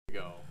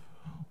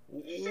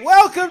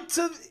welcome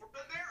to. Are you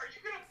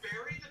gonna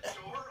bury the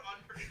door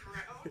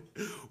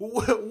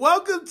underground?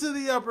 Welcome to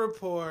the Upper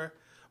Pour.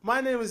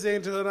 My name is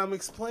Angel, and I'm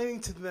explaining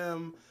to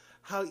them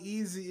how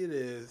easy it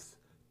is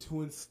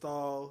to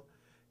install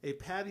a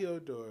patio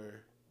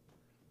door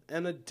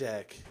and a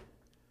deck.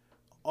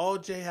 All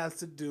Jay has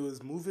to do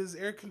is move his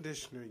air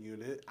conditioner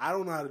unit. I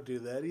don't know how to do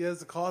that. He has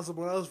to call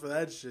someone else for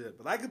that shit.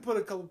 But I can put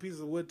a couple pieces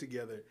of wood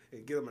together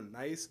and get him a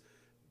nice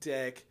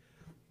deck.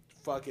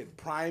 Fucking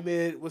prime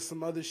it with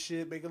some other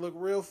shit. Make it look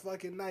real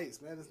fucking nice,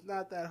 man. It's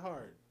not that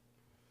hard.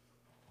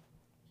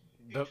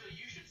 Angel,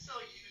 you should sell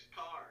used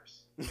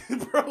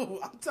cars. Bro,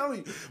 I'm telling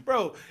you,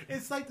 bro,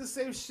 it's like the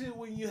same shit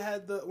when you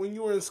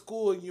were in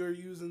school and you were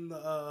using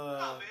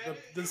the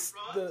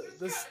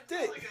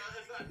stick.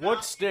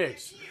 What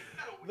sticks?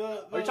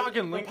 Are you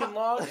talking Lincoln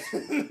Logs?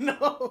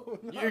 No.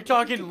 You're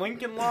talking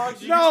Lincoln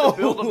Logs? You No. used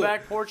to build a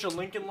back porch of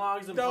Lincoln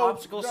Logs and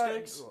popsicle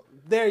sticks?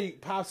 There you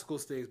popsicle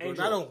sticks, bro.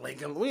 Angel. I don't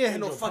Lincoln. We ain't had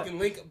no Angel. fucking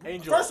Lincoln.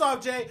 Angel. First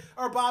off, Jay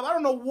or Bob, I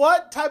don't know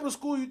what type of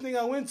school you think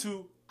I went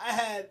to. I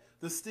had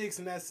the sticks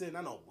and that's it. And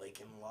I know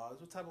Lincoln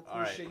Logs. What type of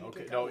cool shit you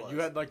think I was? You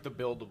had like the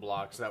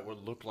build-a-blocks that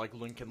would look like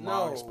Lincoln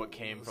Logs but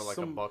came for like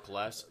a buck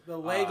less. The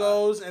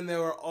Legos, and they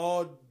were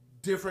all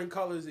different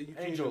colors that you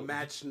can't Angel. even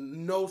match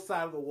no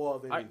side of the wall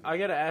of anything. I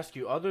gotta ask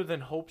you, other than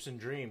hopes and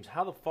dreams,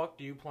 how the fuck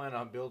do you plan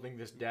on building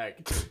this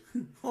deck?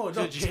 no,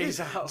 Jay's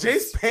house.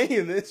 Jay's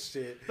paying this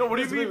shit. No, what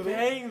do you mean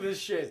paying this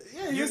shit?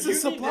 Yeah, you this need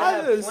is to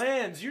suppliers. have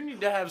plans. You need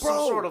to have some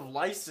sort of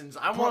license.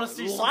 I want to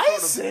see some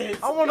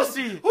license. I want to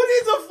see. Who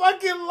needs a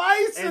fucking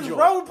license, Angel.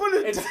 bro? Put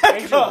a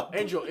deck up.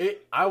 Angel,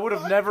 I would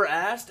have never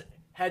asked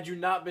had you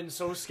not been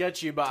so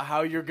sketchy about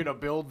how you're gonna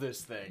build this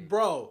thing,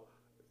 Bro.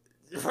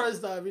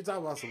 First off, you're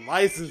talking about some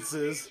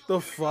licenses.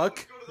 The fuck?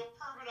 Go to the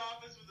permit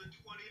office with a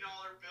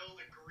 $20 bill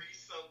to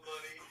grease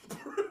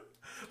somebody.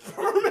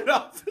 Permit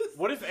office?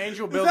 What if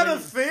Angel Is building? that a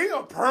thing?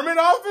 A permit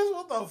office?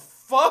 What the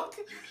fuck?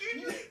 You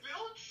can't just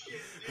build shit,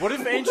 dude.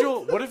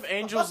 What if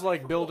Angel's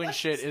like building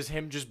shit is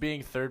him just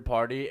being third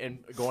party and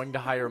going to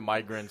hire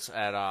migrants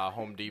at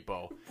Home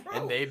Depot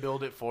and they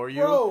build it for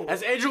you? Bro.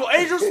 As Angel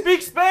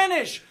speaks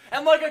Spanish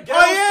and like a ghetto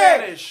Oye,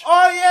 Spanish.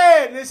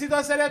 oye, necesito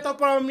hacer esto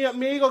para mi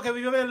amigo que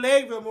vive en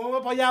Lakeville.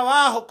 Vamos para allá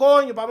abajo,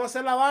 coño. Vamos a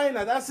hacer la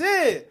vaina. That's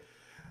it.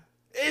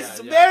 It's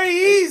very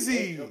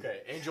easy.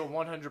 Okay, Angel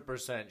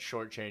 100%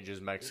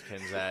 shortchanges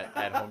Mexicans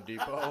at Home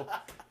Depot.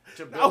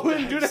 To build I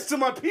wouldn't do that decks. to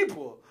my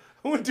people.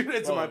 I wouldn't do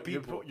that to my You're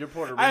people. You're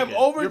Puerto Rican. I am You're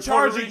Puerto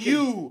overcharging Rican.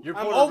 you. You're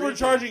I'm Puerto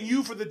overcharging Rican.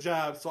 you for the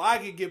job so I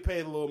can get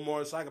paid a little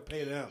more so I can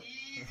pay them.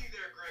 Easy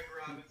there, Greg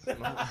Robinson.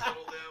 Settle down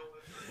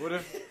with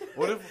it.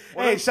 What if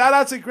Hey, shout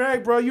out to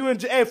Greg, bro. You and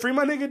hey, free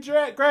my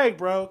nigga Greg,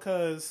 bro,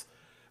 cause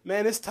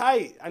man, it's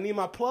tight. I need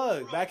my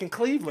plug back in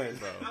Cleveland,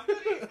 bro. I'm not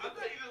even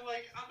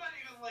like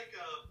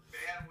a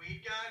bad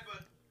weed guy,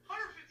 but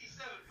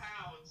 157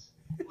 pounds,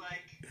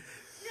 like,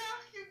 yeah,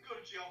 you can go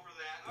to jail for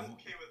that. I'm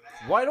okay with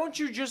that. Why don't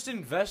you just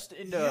invest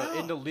into Yeah.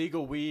 into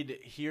legal weed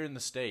here in the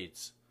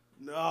States?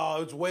 No,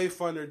 it's way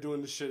funner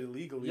doing this shit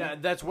illegally. Yeah,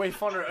 that's way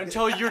funner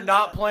until you're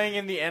not playing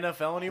in the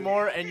NFL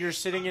anymore and you're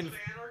sitting in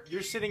prison.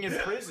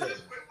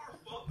 It's way more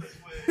fun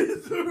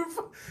this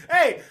way.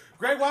 Hey,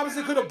 Greg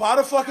Robinson could have bought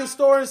a fucking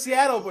store in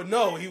Seattle, but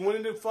no, he went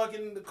into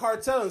fucking the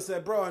cartel and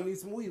said, "Bro, I need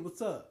some weed.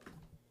 What's up?"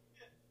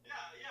 Yeah,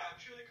 I'm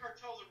sure the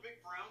cartels are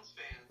big Browns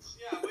fans.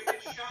 Yeah, we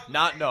get shot.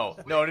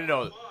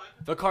 No.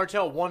 The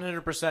cartel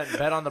 100%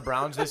 bet on the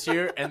Browns this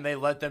year, and they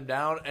let them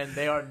down, and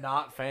they are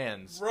not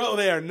fans. Bro,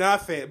 they are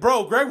not fans.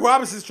 Bro, Greg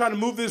Robinson's trying to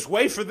move this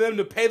way for them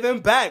to pay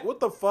them back.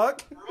 What the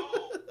fuck? Bro,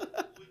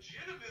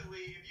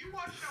 legitimately, if you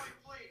watch how he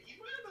played, he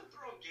might have been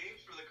throwing games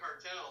for the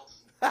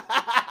cartels.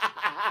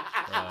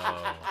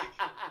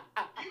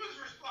 He was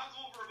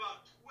responsible for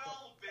about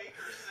 12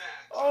 Baker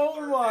sacks.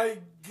 Oh my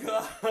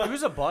god. He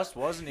was a bust,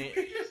 wasn't he? Dude,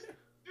 did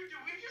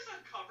we just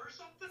uncover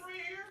something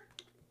right here?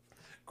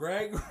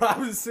 Greg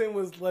Robinson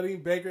was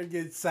letting Baker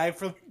get sacked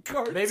from the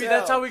cartel. Maybe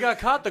that's how we got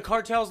caught. The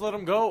cartels let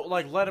him go,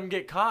 like let him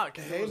get caught.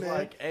 'Cause Hey, it was man.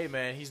 like, hey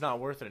man, he's not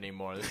worth it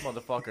anymore. This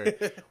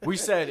motherfucker. We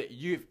said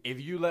if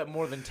you let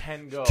more than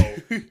 10 go,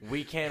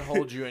 we can't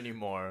hold you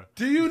anymore.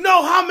 Do you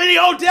know how many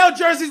Odell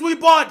jerseys we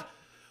bought?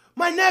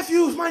 My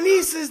nephews, my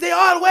nieces, they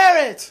all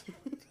wear it.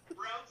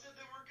 Brown said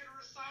they weren't going to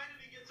resign and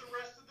he gets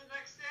arrested the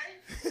next day?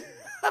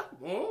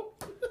 Huh?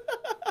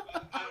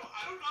 I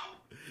don't know.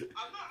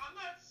 I'm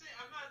not saying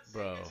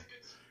Bro. it's a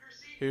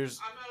conspiracy. Here's-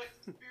 I'm not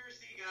a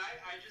conspiracy guy.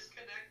 I just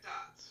connect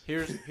dots.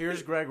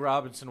 Here's Greg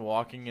Robinson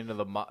walking into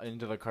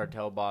the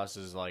cartel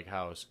boss's like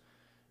house.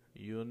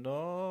 You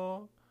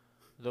know,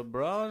 the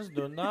Browns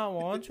do not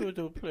want you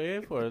to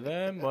play for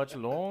them much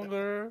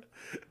longer.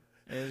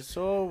 And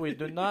so we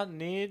do not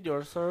need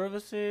your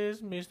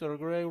services, Mr.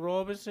 Greg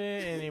Robinson,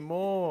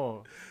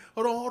 anymore.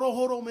 Hold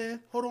on,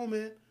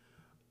 man.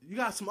 You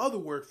got some other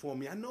work for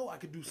me. I know I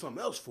could do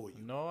something else for you.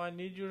 No, I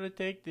need you to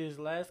take these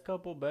last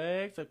couple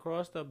bags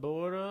across the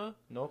border.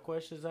 No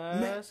questions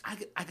Man, asked.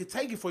 I could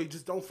take it for you.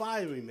 Just don't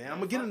fire me, man. I'm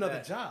gonna get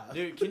another job.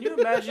 Dude, can you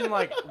imagine,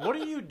 like, what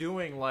are you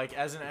doing, like,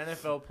 as an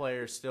NFL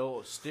player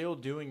still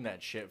doing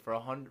that shit for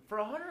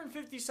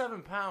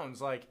 157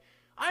 pounds? Like,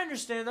 I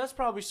understand that's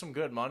probably some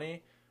good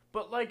money,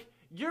 but like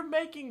you're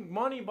making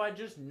money by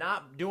just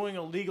not doing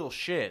illegal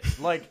shit.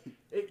 Like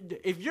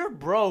if you're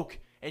broke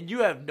and you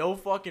have no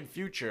fucking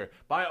future,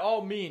 by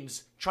all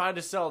means try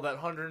to sell that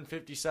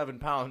 157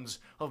 pounds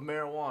of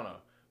marijuana.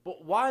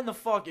 But why in the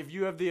fuck, if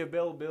you have the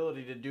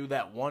availability to do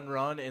that one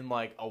run in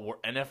like a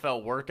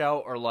NFL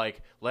workout, or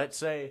like let's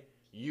say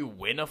you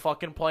win a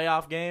fucking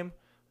playoff game,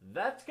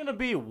 that's going to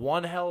be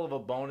one hell of a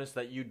bonus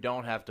that you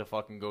don't have to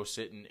fucking go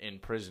sit in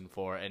prison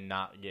for and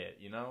not get,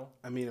 you know?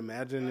 I mean,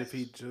 imagine if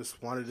he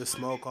just wanted to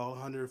smoke all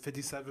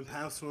 157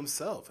 pounds to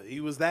himself.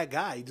 He was that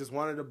guy. He just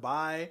wanted to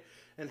buy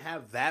and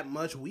have that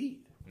much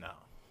weed. No.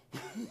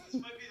 This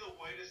might be the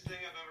whitest thing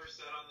I've ever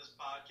said on this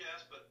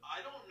podcast, but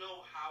I don't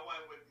know how I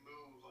would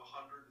move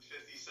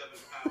 157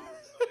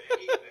 pounds of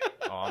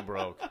anything. Oh, I'm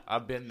broke.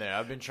 I've been there.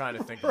 I've been trying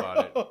to think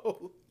about it.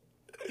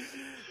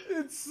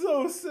 It's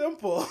so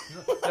simple.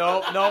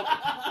 Nope.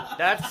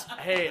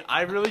 Hey,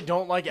 I really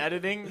don't like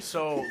editing,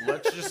 so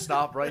let's just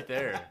stop right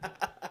there.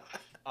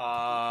 So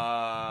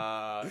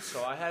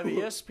I have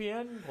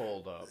ESPN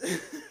pulled up. Bob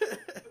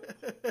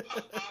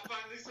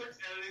finally starts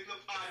editing the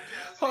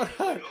podcast. Hold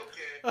on.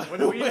 Okay.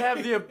 When we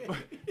have the...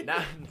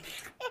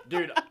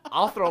 Dude,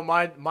 I'll throw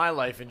my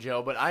life in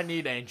jail, but I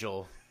need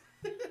Angel.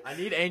 I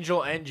need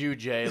Angel and you,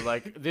 Jay.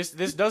 Like, this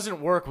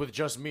doesn't work with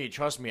just me.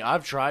 Trust me.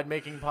 I've tried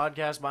making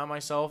podcasts by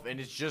myself, and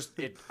it's just...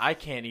 I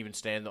can't even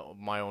stand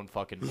my own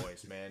fucking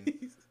voice, man.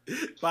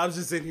 Bob's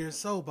just in here.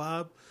 So,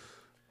 Bob...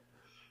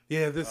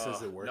 Yeah, this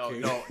isn't working.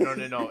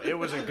 No. It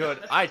was a good...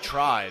 I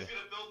tried. He's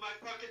gonna build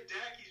my fucking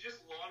deck. He's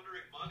just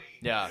laundering money.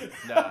 Yeah,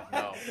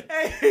 no.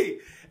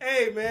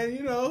 Hey, man,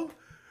 you know,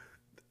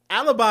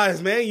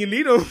 alibis, man, you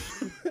need them.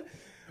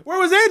 Where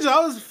was Angel? I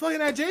was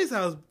fucking at Jay's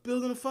house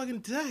building a fucking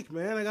deck,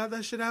 man. I got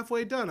that shit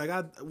halfway done. I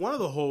got one of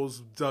the holes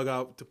dug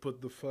out to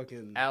put the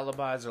fucking...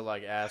 Alibis are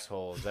like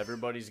assholes.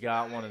 Everybody's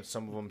got one, and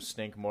some of them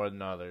stink more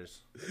than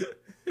others. Hey,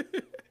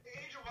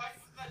 Angel, why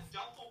put that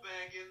duffel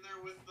bag in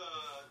there with the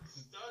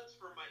studs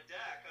for my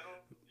deck?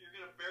 You're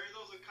gonna bury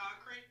those in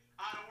concrete?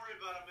 Don't worry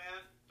about it,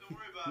 man. Don't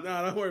worry about it.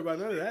 No, don't worry about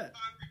none of that.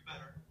 Concrete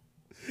better.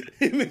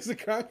 It makes the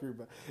concrete.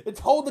 It's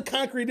hold the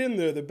concrete in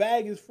there. The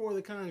bag is for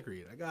the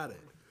concrete. I got it.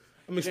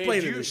 I'm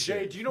explaining this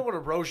Jay, shit. do you know what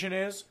erosion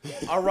is?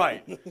 All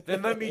right,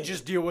 then let me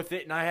just deal with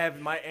it, and I have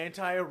my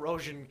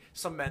anti-erosion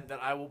cement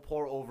that I will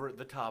pour over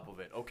the top of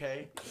it,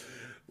 okay?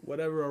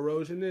 Whatever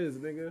erosion is,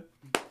 nigga.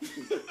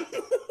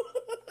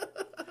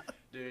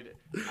 Dude,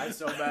 I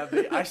so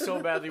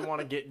badly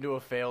want to get into a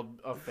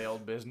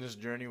failed business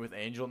journey with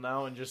Angel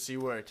now and just see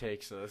where it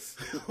takes us.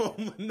 Oh,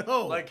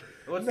 no. Like,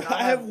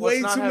 I have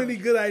way too many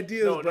good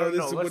ideas, bro.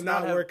 This would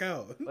not work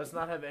out. Let's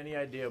not have any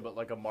idea, but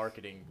like a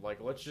marketing.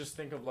 Like, let's just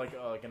think of like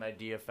an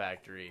idea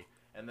factory,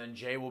 and then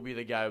Jay will be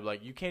the guy who,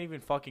 like, you can't even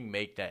fucking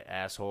make that,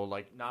 asshole.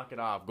 Like, knock it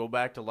off. Go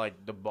back to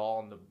like the ball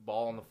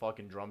on the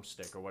fucking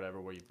drumstick or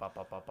whatever, where you pop.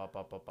 I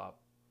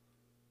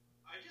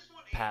just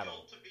want Paddle.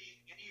 Angel to be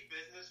any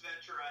business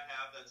venture I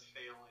have that's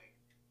failing,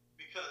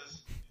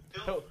 because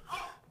Oh.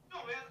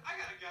 no, man, I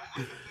got a guy. I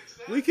can fix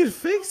that. We can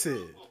fix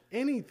it.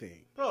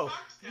 Anything. Bro,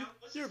 Stocks down.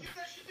 Let's just get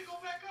that shit to go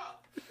back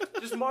up.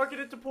 just market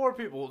it to poor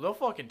people. They'll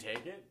fucking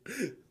take it.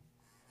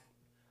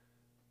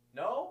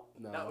 No?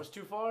 No. That was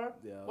too far?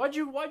 Yeah. Why'd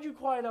you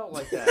quiet out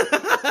like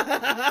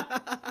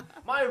that?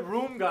 My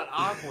room got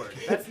awkward.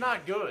 That's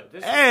not good.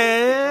 This is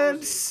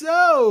And supposed so...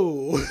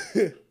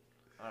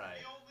 All right.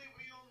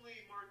 We only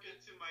market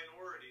to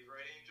minorities,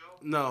 right, Angel?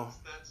 No.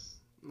 That's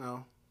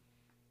No.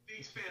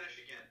 being Spanish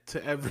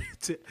again.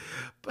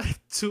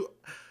 To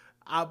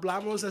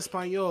hablamos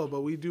español,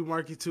 but we do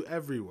market to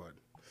everyone.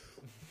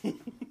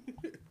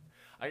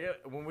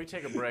 When we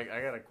take a break,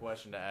 I got a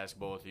question to ask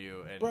both of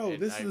you. And, Bro,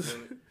 and this I is...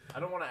 I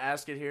don't want to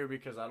ask it here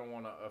because I don't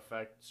want to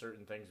affect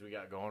certain things we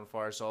got going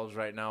for ourselves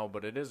right now,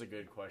 but it is a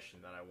good question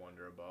that I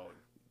wonder about.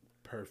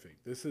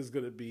 Perfect. This is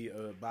going to be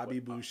a Bobby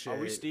Boucher. Are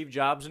we Steve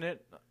Jobs in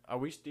it? Are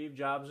we Steve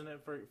Jobs in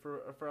it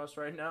for us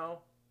right now?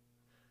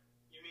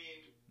 You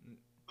mean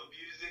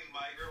abusing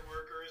migrant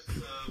workers to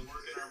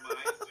work in our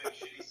mines to make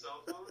shitty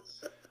cell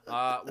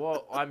phones?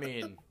 Well, I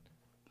mean,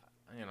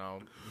 you know,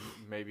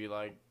 maybe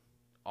like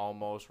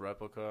almost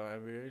replica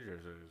NBA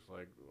jerseys.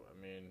 Like,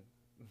 I mean,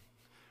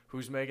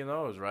 who's making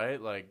those,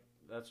 right? Like,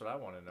 that's what I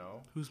want to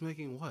know. Who's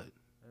making what?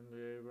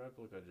 NBA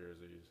replica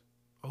jerseys.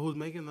 Oh, who's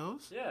making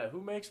those? Yeah, who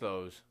makes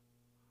those?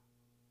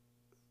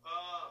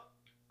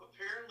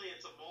 Apparently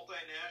it's a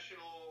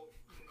multinational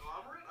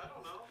conglomerate. I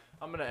don't know.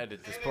 I'm gonna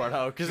edit this part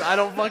out because I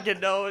don't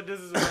fucking know. And this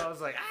is what I was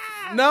like,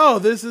 No,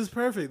 this is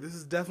perfect. This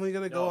is definitely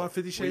going to go No, on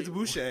 50 Shades of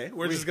we- Boucher.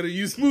 We're we- just going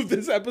to move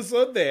this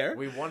episode there.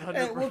 we 100.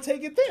 and we'll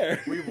take it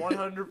there. We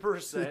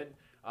 100%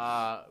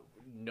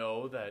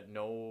 know that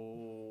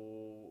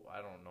no.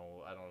 I don't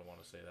know. I don't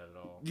want to say that at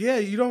all. Yeah,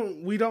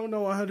 we don't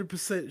know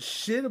 100%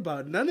 shit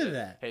about none of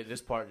that. Hey,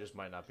 this part just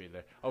might not be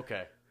there.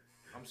 Okay,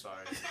 I'm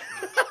sorry.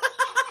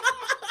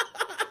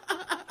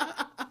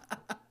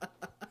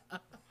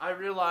 I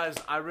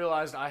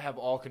realized I have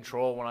all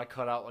control when I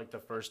cut out like the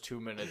first 2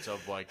 minutes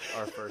of like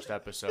our first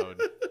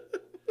episode.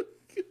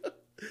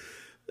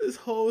 This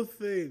whole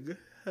thing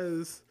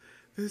has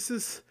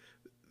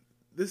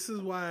This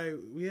is why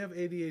we have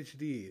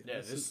ADHD.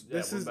 Yeah, this we're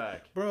is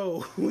back.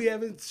 Bro, we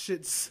haven't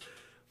shit.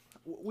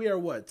 We are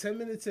what? 10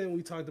 minutes in.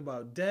 We talked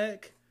about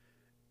deck,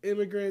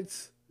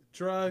 immigrants,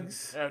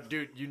 drugs. Yeah,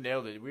 dude, you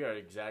nailed it. We are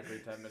exactly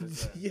 10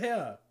 minutes in.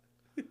 Yeah,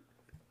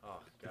 Oh,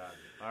 God.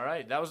 All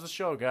right, that was the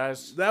show,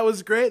 guys. that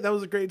was great. That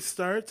was a great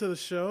start to the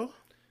show.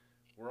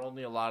 We're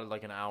only allotted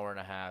like an hour and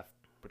a half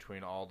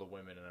between all the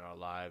women in our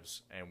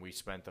lives, and we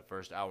spent the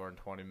first hour and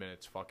 20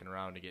 minutes fucking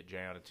around to get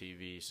Jay on a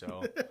TV,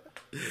 so...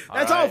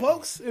 That's all,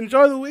 folks.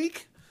 Enjoy the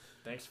week.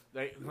 Thanks.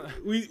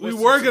 We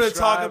Listen, were gonna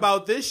subscribe, talk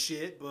about this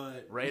shit,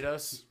 but Rate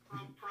us.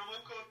 Promo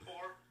code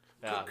POOR.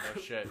 Yeah,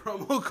 no shit.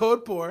 promo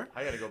code poor.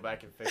 I gotta go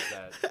back and fix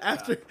that.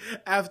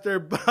 After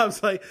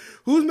Bob's like,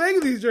 who's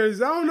making these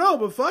jerseys? I don't know,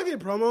 but fuck it,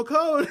 promo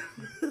code.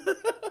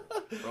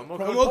 Promo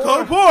Promo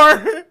code poor.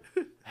 I've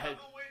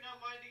been waiting on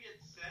mine to get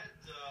sent.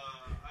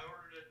 I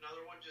ordered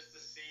another one just to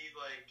see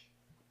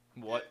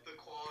What? if the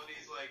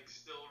quality's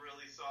still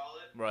really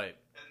solid. Right.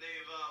 And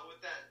they've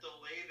with that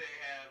delay they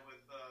had with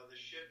the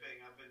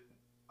shipping, I've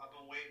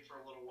been waiting for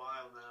a little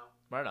while now.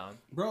 Right on.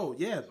 Bro,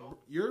 yeah,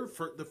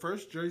 the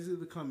first jersey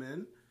to come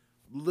in,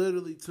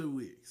 literally 2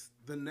 weeks.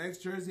 The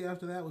next jersey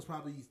after that was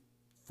probably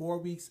 4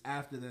 weeks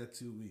after that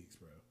 2 weeks,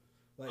 bro.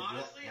 Like,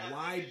 Honestly,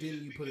 why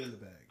didn't you put it in the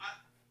bag?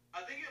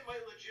 I think it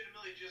might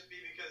legitimately just be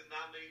because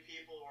not many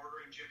people are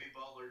ordering Jimmy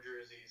Butler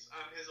jerseys.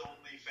 I'm his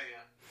only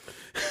fan.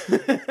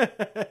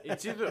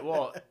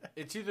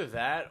 It's either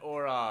that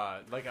or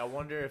I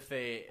wonder if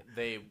they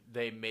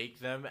make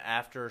them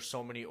after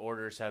so many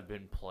orders have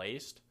been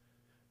placed,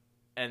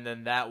 and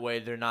then that way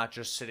they're not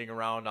just sitting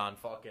around on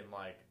fucking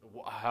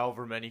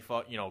however many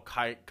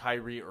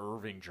Kyrie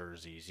Irving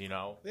jerseys, you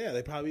know? Yeah,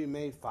 they probably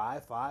made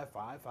five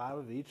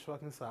of each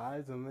fucking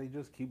size, and they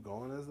just keep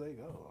going as they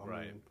go.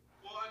 I mean,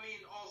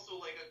 Also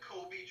a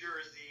Kobe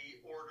jersey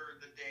ordered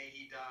the day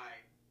he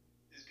died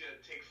is gonna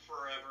take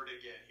forever to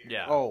get here.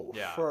 Yeah. oh,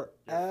 yeah.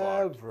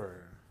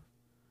 forever.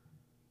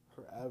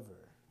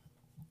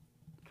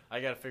 I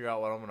gotta figure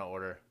out what I'm gonna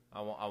order.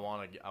 I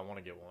want to get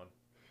one.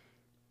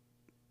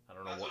 I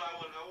don't know That's what. what I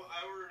want.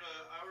 I ordered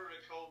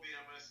a Kobe.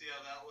 I'm gonna see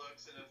how that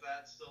looks, and if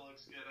that still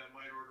looks good, I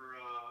might order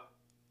a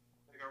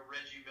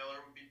Reggie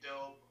Miller would be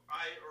dope.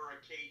 Or a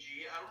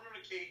KG. I don't own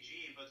a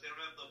KG, but they don't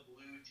have the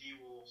blue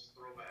T-Wolves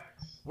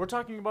throwbacks. We're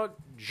talking about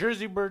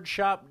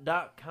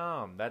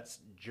JerseyBirdShop.com. That's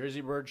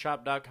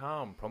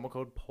JerseyBirdShop.com. Promo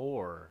code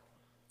POOR.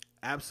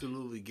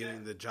 Absolutely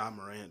getting the Ja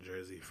Morant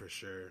jersey for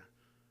sure.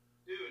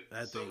 Dude,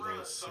 That thing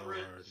goes so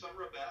hard.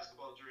 Summer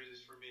basketball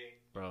jerseys for me.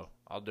 Bro,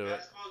 I'll do it.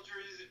 Basketball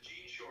jerseys and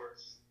jean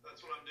shorts.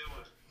 That's what I'm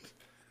doing.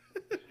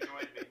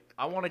 Join me.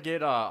 I want to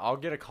get I'll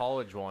get a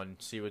college one.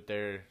 See what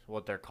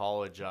their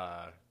college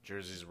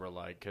jerseys were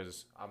like,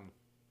 because I'm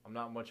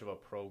not much of a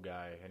pro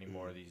guy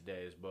anymore these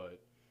days.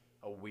 But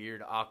a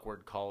weird,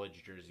 awkward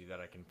college jersey that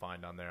I can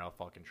find on there, I'll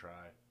fucking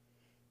try.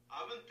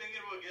 I've been thinking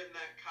about getting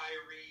that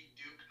Kyrie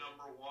Duke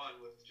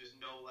 #1 with just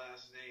no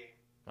last name.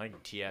 I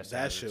think TS That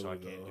has shit it, so I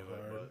would can't go do it,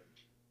 hard. but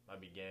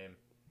I'd be game.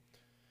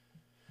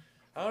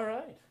 All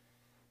right.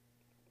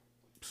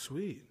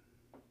 Sweet.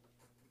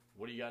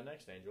 What do you got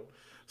next, Angel?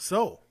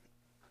 So,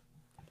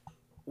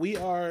 we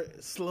are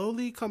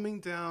slowly coming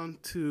down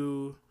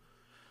to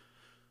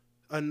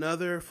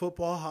another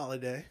football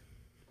holiday.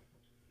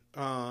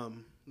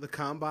 The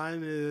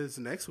combine is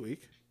next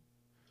week.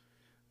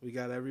 We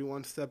got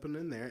everyone stepping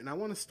in there. And I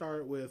want to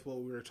start with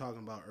what we were talking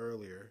about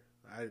earlier.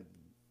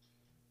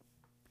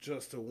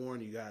 Just to warn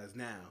you guys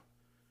now.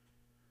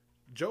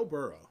 Joe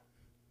Burrow.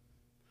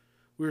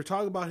 We were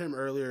talking about him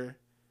earlier.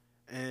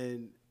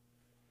 And,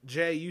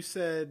 Jay, you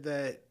said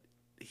that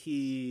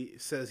he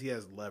says he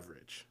has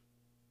leverage.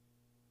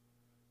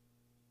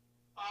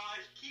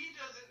 He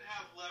doesn't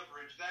have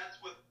leverage. That's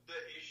what the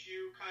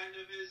issue kind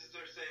of is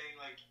they're saying,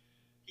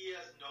 he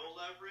has no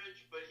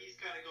leverage, but he's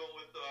kind of going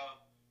with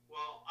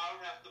well, I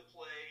don't have to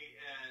play,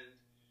 and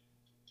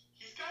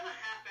he's kind of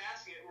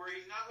half-assing it, where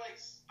he's not,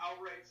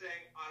 outright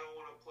saying, I don't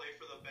want to play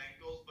for the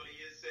Bengals, but he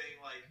is saying,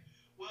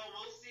 well,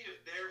 we'll see if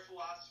their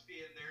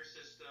philosophy and their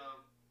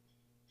system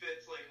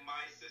fits,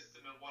 my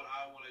system and what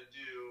I want to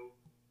do,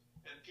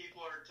 and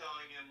people are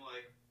telling him,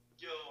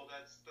 yo,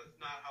 that's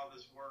not how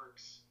this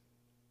works.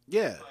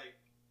 Yeah.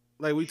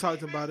 Like we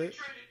talked about it.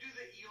 He's trying to do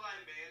the Eli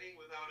Manning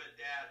without a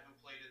dad who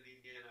played in the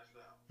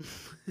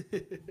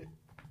NFL.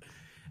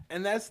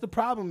 And that's the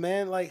problem,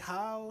 man.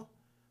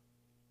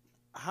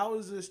 How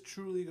is this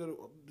truly going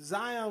to...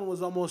 Zion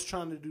was almost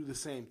trying to do the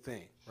same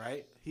thing,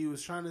 right? He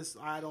was trying to...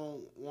 I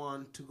don't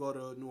want to go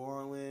to New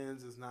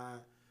Orleans. It's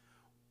not...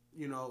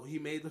 he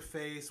made the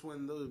face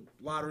when the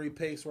lottery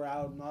picks were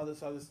out and all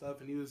this other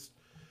stuff, and he was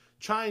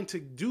trying to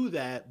do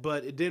that,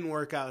 but it didn't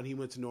work out, and he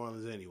went to New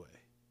Orleans anyway.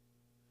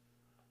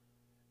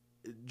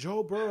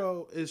 Joe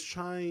Burrow is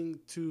trying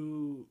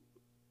to...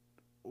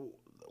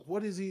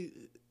 What is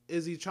he...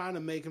 Is he trying to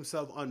make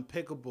himself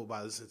unpickable by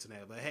the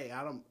Cincinnati? Hey,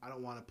 I don't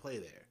want to play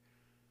there.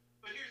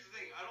 But here's the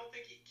thing. I don't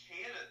think he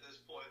can at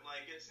this point.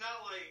 It's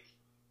not like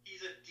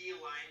he's a D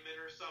lineman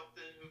or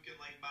something who can,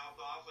 mouth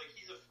off.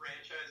 He's a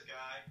franchise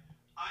guy.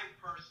 I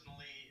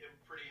personally am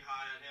pretty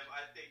high on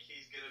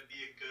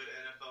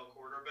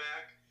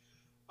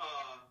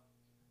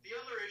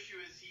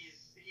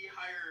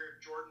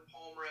Jordan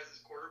Palmer as his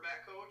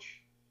quarterback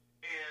coach,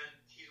 and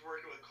he's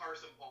working with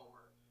Carson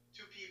Palmer.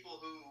 Two people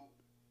who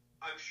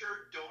I'm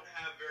sure don't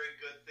have very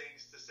good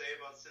things to say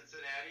about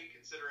Cincinnati,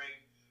 considering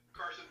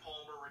Carson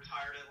Palmer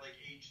retired at like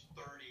age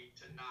 30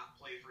 to not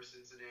play for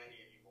Cincinnati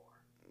anymore.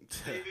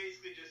 They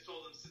basically just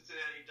told him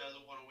Cincinnati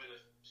doesn't want to win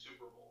a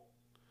Super Bowl.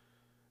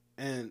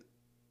 And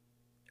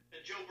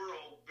Joe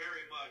Burrow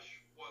very much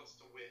wants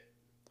to win.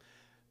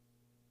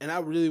 And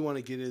I really want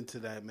to get into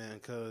that, man,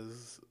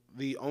 because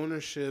the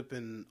ownership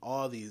in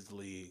all these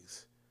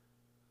leagues,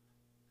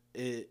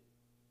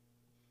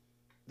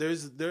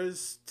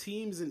 there's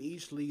teams in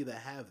each league that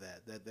have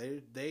that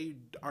they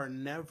are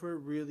never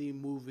really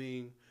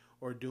moving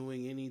or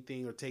doing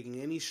anything or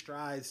taking any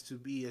strides to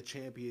be a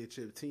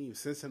championship team.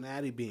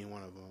 Cincinnati being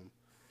one of them,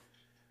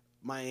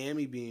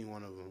 Miami being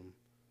one of them.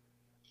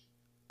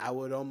 I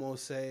would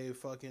almost say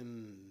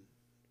fucking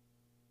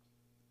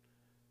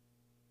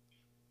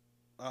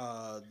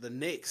the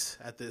Knicks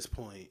at this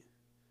point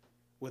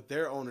with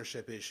their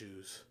ownership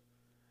issues.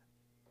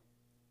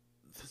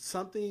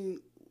 Something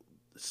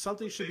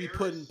should be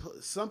put in.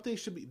 Something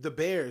should be the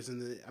Bears,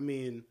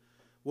 and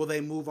will they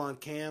move on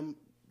Cam?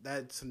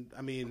 That's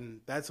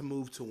a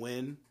move to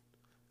win.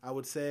 I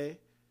would say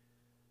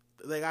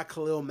they got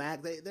Khalil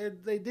Mack. They're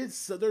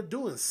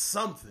doing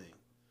something.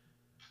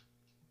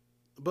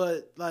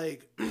 But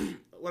like,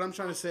 what I'm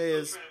trying to say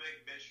is, trying to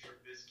make Mitch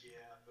Trubisky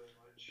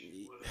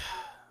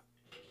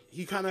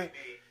happen,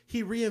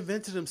 he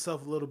reinvented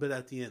himself a little bit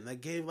at the end. That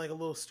gave like a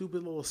little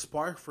stupid little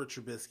spark for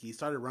Trubisky. He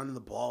started running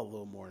the ball a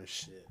little more and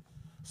shit.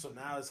 So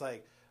now it's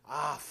like,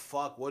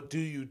 fuck, what do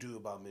you do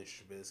about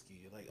Mitch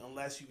Trubisky? Like,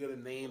 unless you get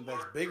a name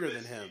that's bigger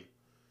than him.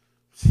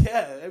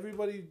 Yeah,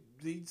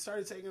 he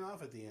started taking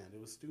off at the end. It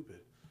was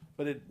stupid.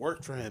 But it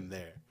worked for him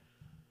there.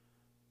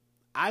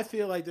 I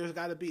feel like there's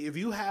got to be, if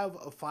you have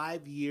a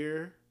 5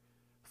 years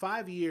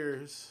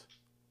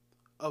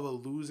of a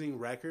losing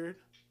record,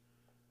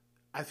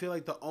 I feel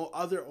like the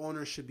other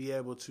owners should be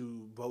able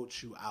to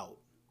vote you out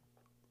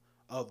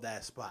of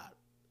that spot.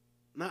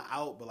 Not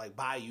out, but like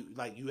buy you.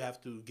 Like you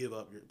have to give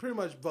up pretty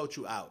much vote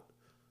you out.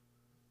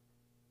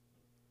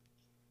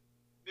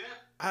 Yeah.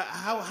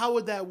 How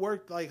would that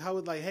work? Like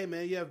hey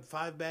man, you have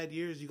 5 bad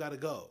years, you got to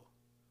go.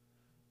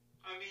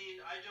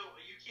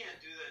 You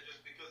can't do that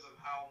just because of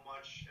how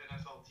much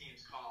NFL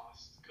teams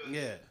cost.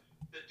 Yeah.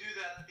 To do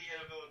that, the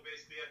NFL would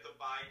basically have to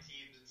buy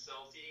teams and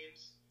sell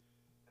teams,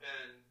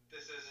 and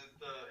this isn't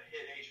the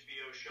hit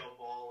HBO show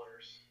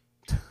Ballers.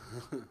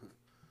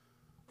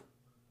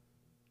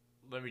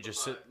 Let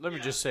me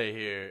just say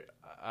here,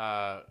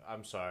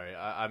 I'm sorry,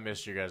 I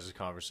missed your guys'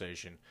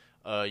 conversation.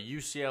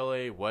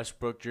 UCLA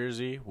Westbrook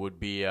jersey would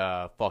be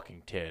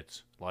fucking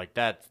tits. Like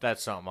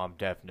that's something I'm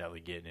definitely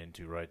getting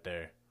into right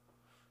there.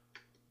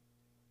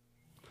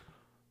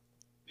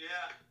 Yeah,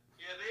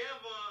 they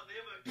have a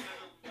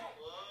Kevin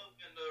Love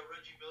and a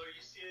Reggie Miller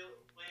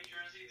UCLA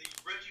jersey. The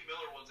Reggie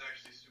Miller one's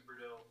actually super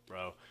dope.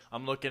 Bro,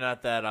 I'm looking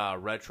at that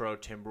retro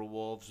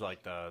Timberwolves,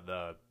 like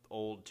the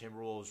old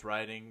Timberwolves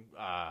writing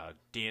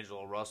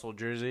D'Angelo Russell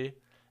jersey.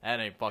 That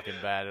ain't fucking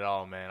bad at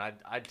all, man.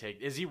 I'd take.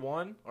 Is he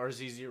 1 or is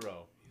he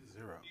 0? He's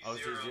 0. Oh,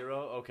 is he 0?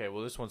 Okay,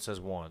 well this one says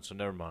 1, so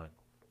never mind.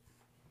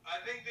 I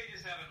think they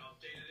just haven't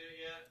updated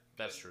it yet.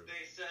 That's true.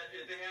 They have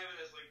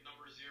it as like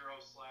number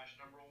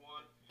 0/number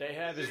 1. They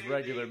have his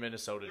regular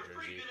Minnesota they're jersey.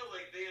 Pretty good at,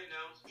 like, they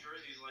announce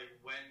jerseys like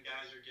when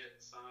guys are getting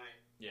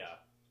signed. Yeah.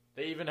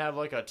 They even have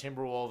like a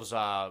Timberwolves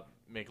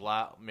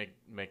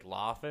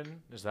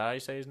McLaughlin. Is that how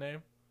you say his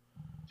name?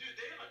 Dude,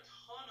 they have a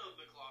ton of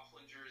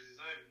McLaughlin jerseys.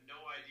 I have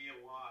no idea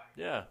why.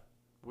 Yeah.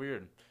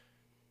 Weird.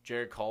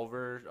 Jared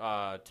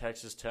Culver,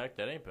 Texas Tech.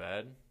 That ain't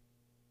bad.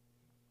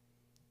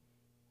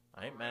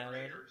 I ain't mad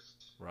at it.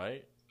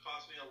 Right?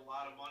 Cost me a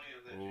lot of money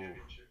on that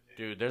championship game.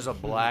 Dude, there's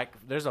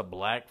a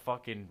black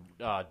fucking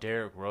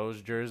Derrick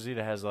Rose jersey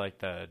that has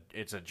like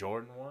it's a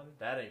Jordan one.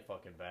 That ain't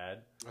fucking bad.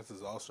 That's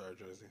his All-Star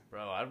jersey.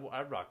 Bro,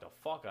 I'd rock the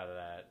fuck out of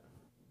that.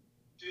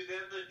 Dude, they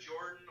have the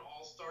Jordan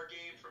All-Star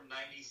game from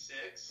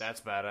 '96. That's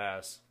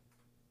badass.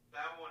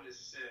 That one is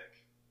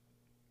sick.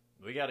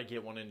 We got to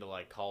get one into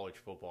like college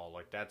football.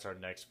 Like that's our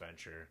next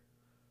venture.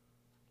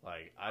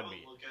 Like I'd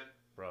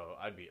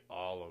be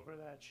all over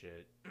that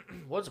shit.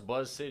 What's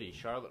Buzz City?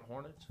 Charlotte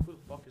Hornets? Who the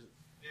fuck is it?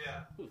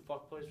 Yeah. Who the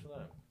fuck plays for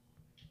them?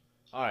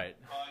 All right.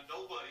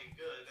 Nobody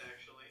good,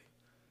 actually.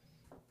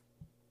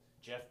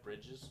 Jeff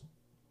Bridges,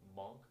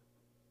 Monk,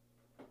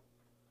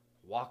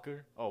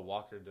 Walker. Oh,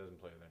 Walker doesn't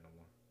play there no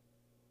more.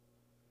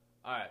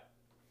 All right.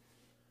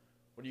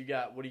 What do you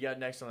got? What do you got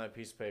next on that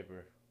piece of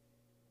paper?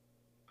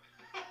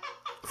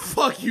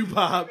 Fuck you,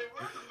 Bob.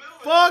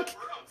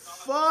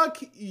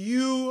 Fuck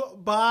you,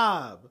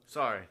 Bob.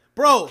 Sorry.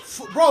 Bro,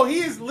 he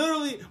is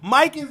literally,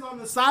 Mike is on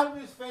the side of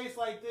his face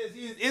like this.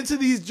 He's into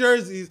these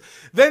jerseys.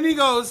 Then he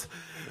goes,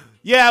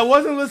 yeah, I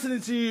wasn't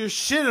listening to your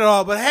shit at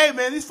all, but hey,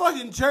 man, these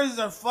fucking jerseys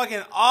are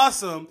fucking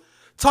awesome.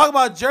 Talk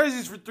about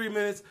jerseys for 3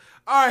 minutes.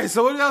 All right,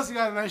 so what else you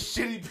got on that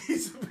shitty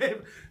piece of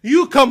paper?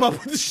 You come up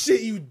with the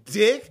shit, you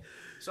dick.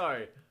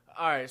 Sorry.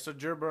 All right, so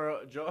Joe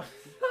Burrow.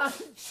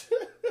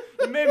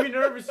 You made me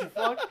nervous, you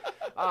fuck.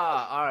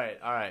 All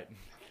right.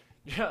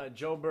 Yeah,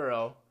 Joe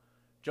Burrow.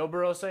 Joe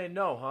Burrow saying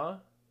no, huh?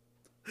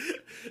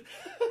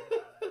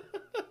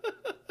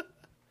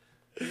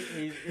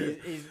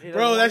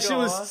 Bro, that shit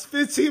was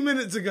 15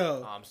 minutes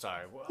ago. Oh, I'm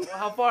sorry. Well,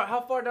 how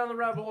far down the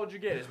rabbit hole did you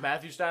get? Is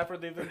Matthew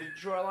Stafford leaving the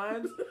Detroit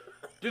Lions?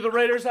 Do the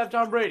Raiders have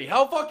Tom Brady?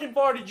 How fucking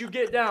far did you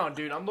get down,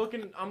 dude? I'm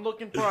looking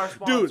for our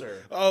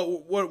sponsor.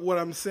 Dude, what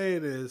I'm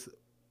saying is,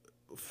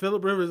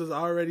 Phillip Rivers is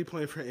already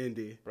playing for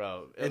Indy,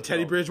 bro. and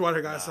Teddy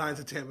Bridgewater got signed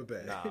to Tampa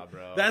Bay. Nah,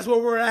 bro. That's where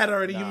we're at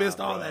already. You missed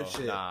bro. all that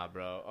shit. Nah,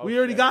 bro. We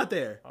already got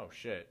there. Oh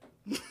shit.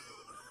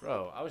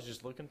 Bro, I was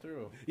just looking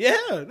through.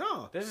 Yeah,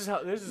 no. This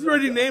is We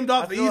already named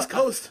off the East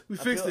Coast. We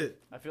fixed it.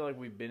 I feel like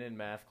we've been in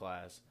math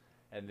class,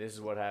 and this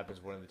is what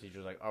happens when the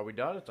teacher's like, "Are we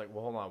done?" It's like,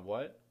 "Well, hold on,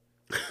 what?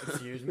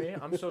 Excuse me?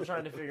 I'm still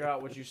trying to figure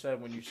out what you said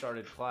when you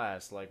started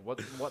class. Like, what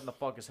in the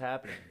fuck is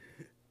happening?"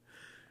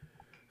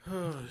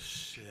 Oh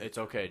shit! It's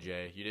okay,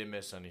 Jay. You didn't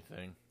miss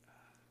anything.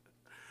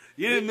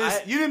 You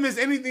didn't miss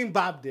anything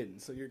Bob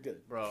didn't, so you're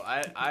good, bro.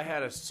 I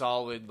had a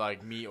solid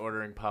like me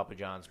ordering Papa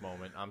John's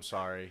moment. I'm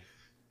sorry.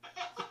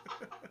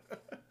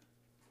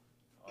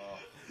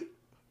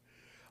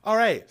 All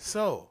right,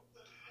 so.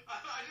 I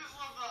just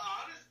love the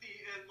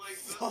honesty and like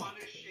the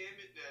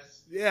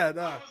unashamedness. Yeah,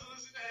 no. I wasn't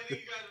listening to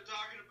anything you guys are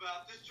talking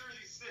about. This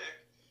jersey's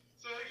sick.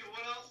 So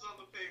what else is on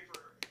the paper?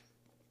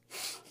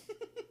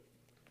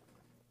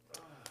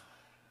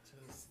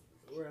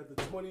 We're at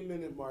the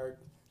 20-minute mark.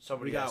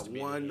 Somebody we has got to be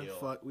one. the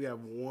heel. We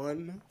have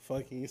one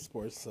fucking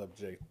sports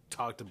subject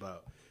talked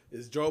about.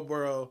 Is Joe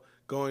Burrow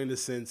going to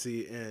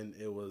Cincy, and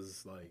it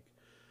was like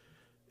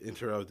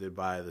interrupted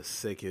by the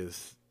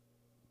sickest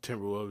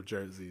Timberwolves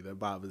jersey that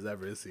Bob has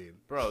ever seen.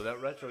 Bro,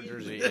 that retro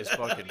jersey is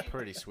fucking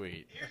pretty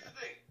sweet. Here's the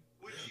thing.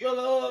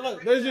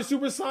 Look. There's your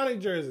Supersonic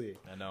jersey.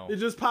 I know. It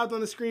just popped on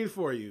the screen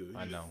for you.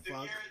 I know. The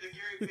Gary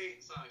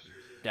Payton Sonics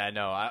jersey. Yeah, I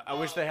know. I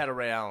wish they had a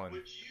Ray Allen.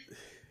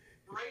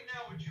 Right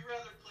now, would you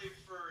rather play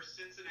for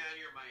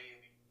Cincinnati or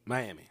Miami?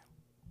 Miami.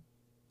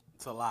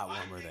 It's a lot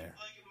warmer there.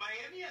 Like,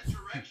 Miami has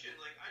direction.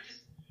 Like,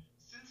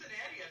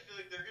 Cincinnati, I feel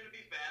like they're going to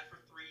be bad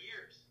for 3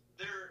 years.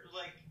 They're,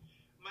 like,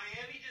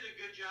 Miami did a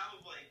good job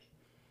of, like,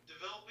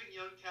 developing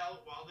young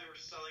talent while they were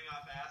selling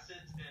off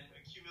assets and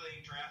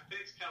accumulating draft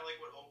picks, kind of like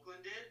what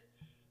Oakland did.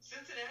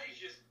 Cincinnati's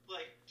just,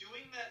 like,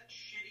 doing that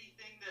shitty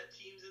thing that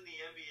teams in the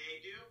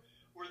NBA do,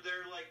 where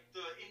they're, like,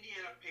 the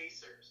Indiana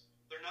Pacers.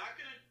 They're not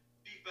going to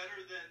be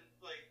better than,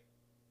 like,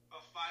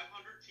 a 500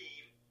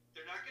 team.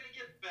 They're not going to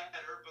get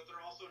better, but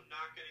they're also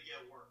not going to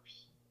get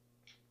worse.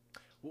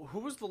 Who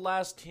was the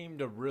last team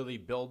to really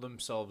build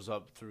themselves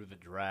up through the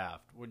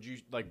draft? Would you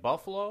like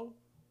Buffalo?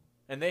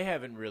 And they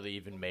haven't really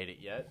even made it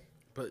yet.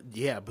 But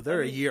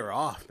they're a year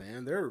off,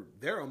 man.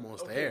 They're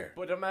almost there.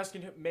 But I'm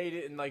asking who made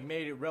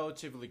it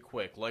relatively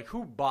quick. Like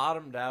who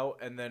bottomed out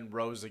and then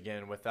rose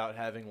again without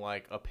having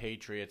like a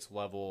Patriots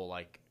level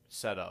like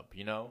setup,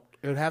 you know?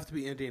 It would have to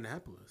be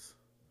Indianapolis.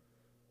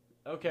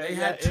 Okay. They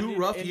had two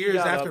rough years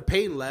after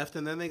Peyton left,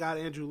 and then they got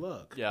Andrew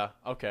Luck. Yeah,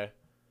 okay.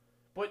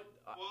 But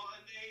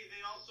and they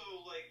also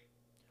like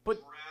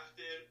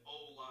drafted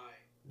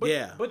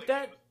O-line. But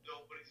that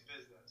nobody's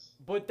business.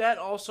 But that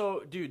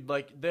also, dude,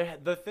 like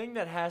the thing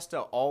that has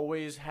to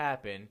always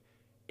happen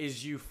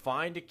is you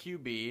find a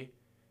QB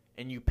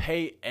and you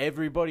pay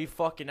everybody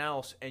fucking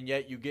else, and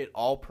yet you get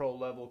all pro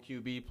level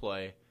QB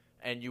play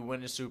and you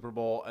win a Super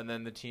Bowl, and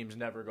then the teams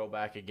never go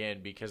back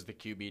again because the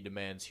QB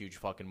demands huge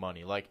fucking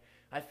money. Like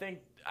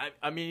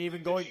I mean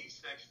even going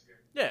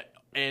yeah,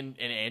 and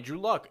Andrew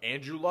Luck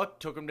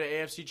took him to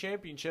AFC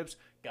championships,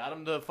 got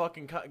him the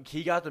fucking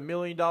he got the $1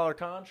 million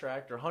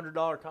contract or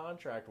 $100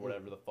 contract or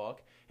whatever the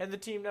fuck, and the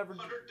team never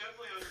definitely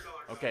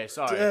 $100. Okay,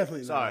 sorry.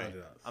 Definitely sorry.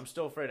 $100. I'm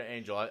still afraid of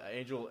Angel.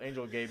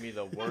 Angel gave me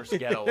the worst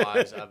ghetto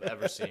lies I've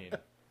ever seen.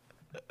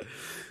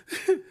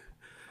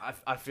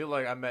 I feel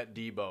like I met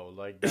Debo.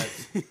 Like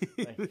that's.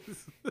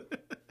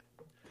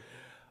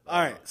 All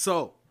right,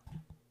 so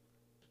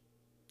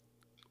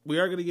we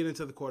are going to get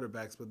into the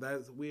quarterbacks, but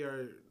we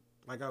are,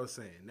 like I was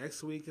saying,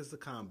 next week is the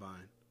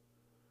combine.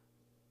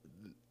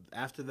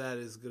 After that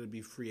is going to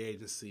be free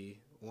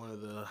agency, one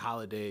of the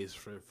holidays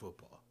for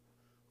football.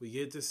 We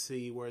get to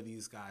see where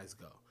these guys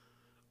go.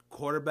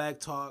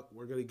 Quarterback talk,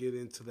 we're going to get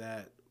into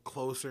that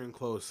closer and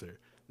closer.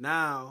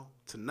 Now,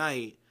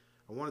 tonight,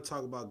 I want to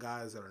talk about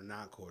guys that are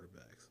not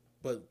quarterbacks,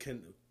 but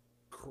can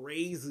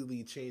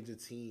crazily change a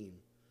team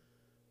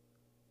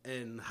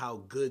and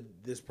how good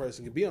this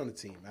person could be on the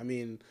team. I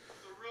mean,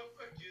 real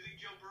quick, do you think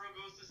Joe Burrow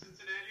goes to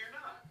Cincinnati or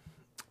not?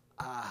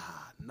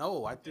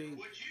 No, I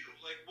think. Would you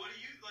what do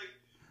you like?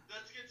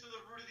 Let's get to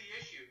the root of the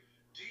issue.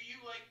 Do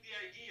you like the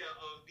idea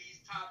of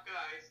these top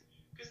guys?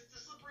 Because it's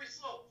a slippery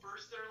slope.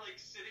 First, they're like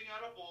sitting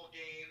out of bowl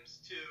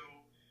games to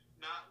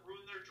not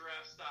ruin their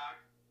draft stock,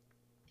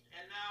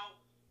 and now,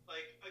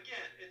 like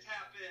again, it's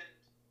happened.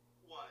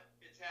 What?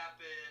 It's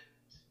happened.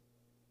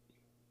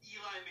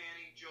 Eli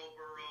Manning, Joe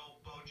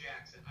Burrow, Bo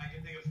Jackson. I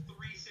can think of 3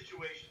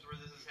 situations where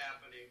this is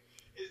happening.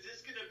 Is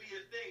this going to be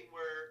a thing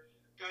where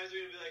guys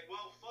are going to be like,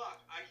 well,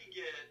 fuck, I can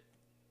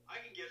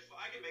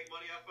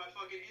money off my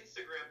fucking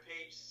Instagram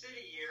page, sit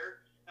a year,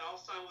 and I'll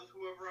sign with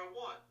whoever I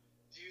want.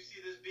 Do you see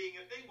this being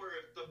a thing where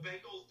if the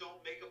Bengals don't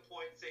make a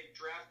point, say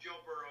draft Joe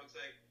Burrow and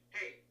say,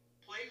 hey,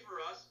 play for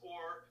us,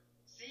 or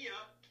see ya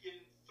in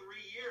 3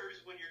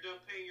 years when you're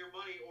done paying your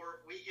money, or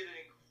if we get an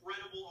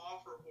incredible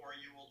offer for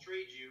you, we'll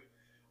trade you.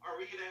 Are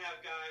we gonna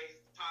have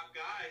top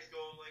guys,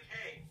 going like,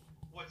 hey,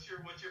 what's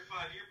your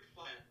 5-year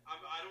plan?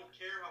 I don't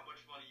care how much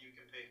money you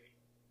can pay me.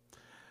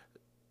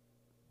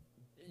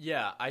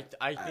 Yeah,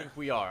 I think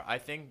we are. I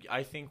think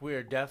we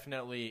are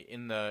definitely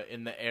in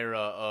the era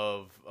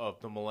of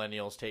the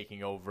millennials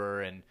taking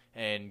over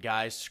and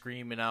guys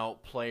screaming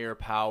out player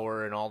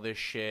power and all this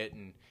shit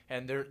and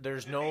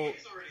there's no.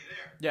 NBA's already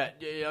there.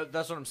 Yeah,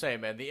 that's what I'm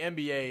saying, man. The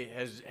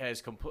NBA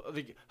has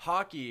completely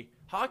hockey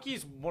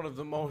is one of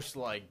the most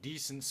like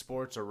decent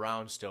sports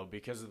around still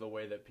because of the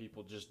way that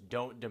people just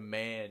don't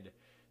demand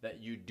that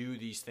you do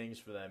these things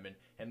for them.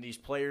 And these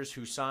players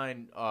who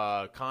sign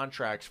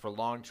contracts for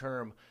long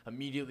term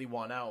immediately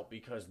want out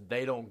because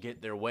they don't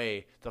get their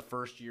way the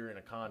first year in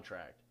a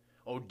contract.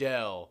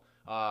 Odell,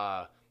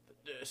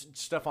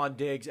 Stephon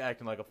Diggs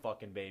acting like a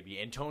fucking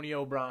baby,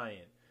 Antonio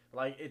Bryan.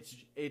 Like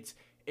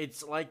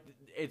it's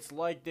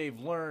like they've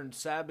learned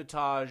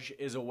sabotage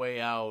is a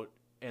way out,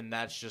 and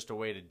that's just a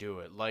way to do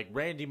it. Like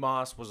Randy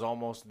Moss was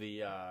almost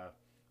the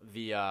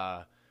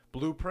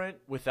blueprint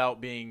without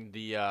being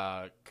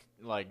the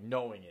like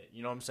knowing it.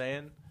 You know what I'm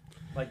saying?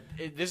 Like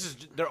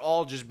they're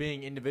all just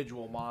being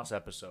individual Moss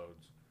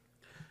episodes.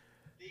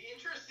 The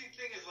interesting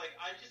thing is, like,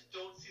 I just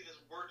don't see this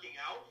working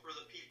out for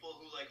the people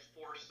who like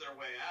force their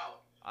way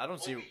out. I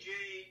don't see. OBJ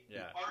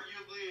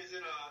arguably is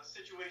in a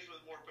situation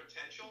with more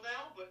potential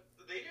now, but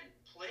they didn't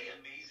play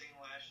amazing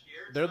last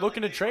year. They're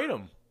looking to trade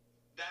him.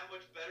 That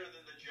much better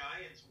than the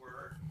Giants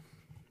were.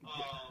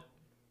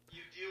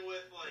 You deal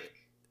with like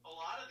a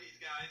lot of these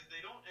guys; they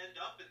don't end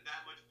up in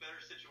that much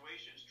better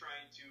situations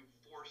trying to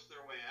force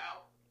their way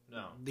out.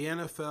 No. The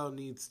NFL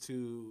needs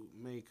to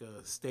make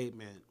a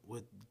statement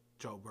with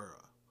Joe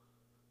Burrow.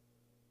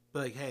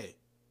 Like, hey,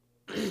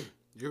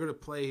 you're gonna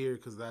play here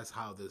because that's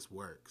how this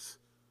works.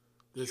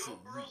 Joe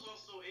Burrow's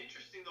also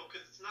interesting though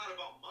because it's not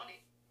about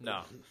money.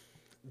 No.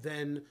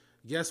 Then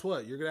guess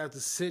what? You're gonna have to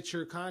sit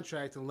your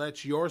contract and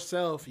let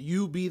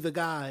you be the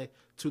guy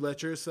to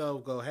let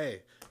yourself go,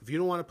 hey, if you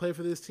don't want to play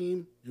for this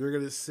team, you're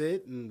gonna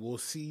sit and we'll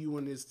see you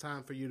when it's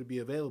time for you to be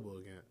available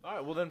again. All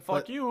right, well then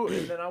fuck you,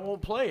 and then I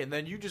won't play, and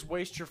then you just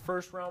waste your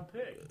first round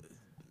pick.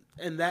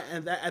 And that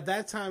at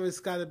that time, it's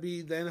got to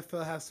be the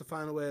NFL has to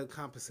find a way of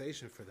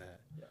compensation for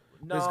that.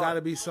 No, There's got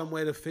to be some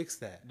way to fix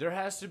that. There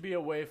has to be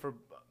a way for.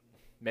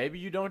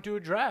 Maybe you don't do a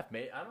draft,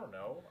 mate. I don't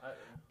know.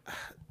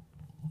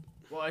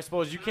 Well, I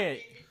suppose you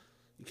can't.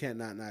 You can't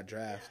not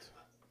draft.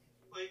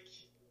 Like,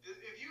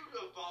 if you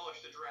abolish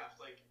the draft,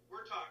 like,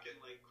 we're talking,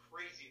 like,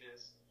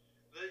 craziness.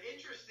 The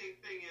interesting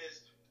thing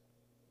is,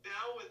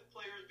 now with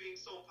players being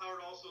so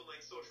empowered also in,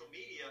 like, social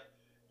media,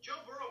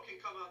 Joe Burrow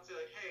can come out and say,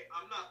 like, hey,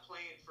 I'm not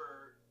playing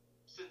for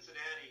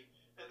Cincinnati.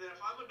 And then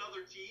if I'm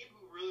another team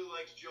who really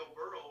likes Joe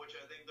Burrow, which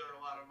I think there are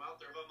a lot of them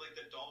out there, if I'm, like,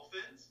 the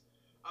Dolphins,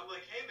 I'm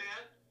like, hey,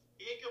 man,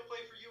 he ain't going to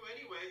play for you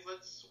anyways.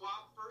 Let's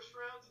swap first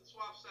rounds and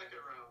swap second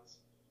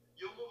rounds.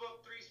 You'll move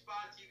up 3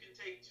 spots. You can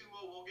take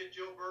Tua. We'll get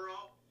Joe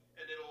Burrow,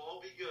 and it'll all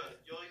be good.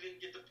 You'll even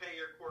get to pay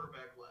your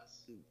quarterback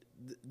less.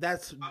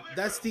 That's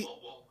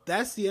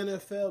the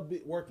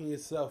NFL working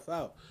itself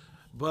out.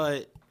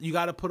 But you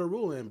got to put a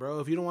rule in, bro.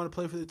 If you don't want to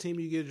play for the team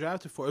you get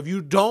drafted for, if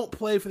you don't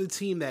play for the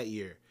team that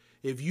year,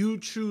 if you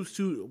choose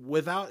to,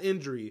 without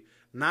injury,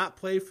 not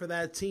play for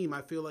that team,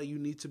 I feel like you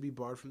need to be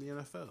barred from the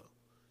NFL.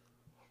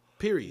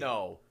 Period.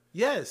 No.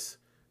 Yes,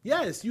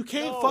 you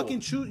can't fucking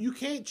choose. You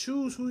can't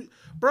choose who,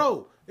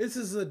 bro. This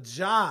is a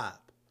job.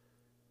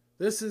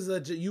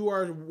 You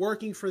are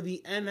working for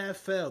the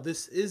NFL.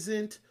 This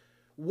isn't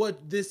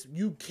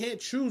you can't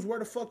choose where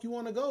the fuck you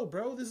want to go,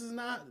 bro. This is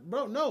not,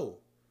 bro. No,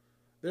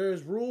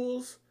 there's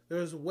rules.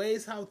 There's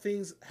ways how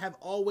things have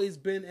always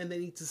been, and they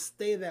need to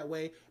stay that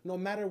way, no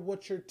matter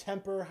what your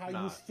temper, how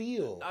you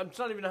feel. It's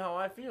not even how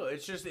I feel.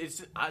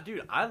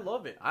 Dude, I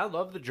love it. I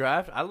love the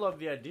draft. I love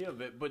the idea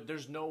of it, but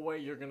there's no way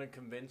you're going to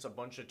convince a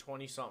bunch of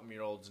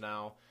 20-something-year-olds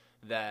now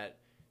that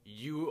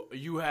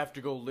you have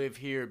to go live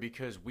here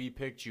because we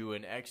picked you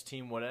in X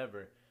team,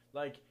 whatever.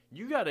 Like,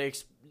 you got to...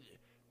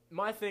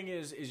 My thing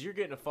is you're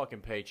getting a fucking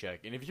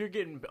paycheck, and if you're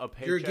getting a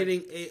paycheck, you're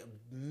getting $1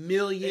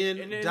 million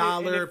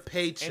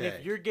paycheck, and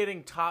if you're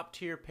getting top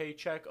tier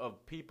paycheck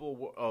of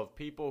people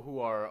who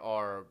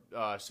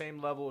are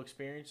same level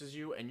experience as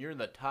you, and you're in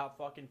the top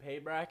fucking pay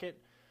bracket,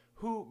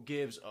 who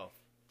gives a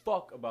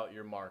fuck about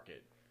your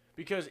market?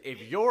 Because if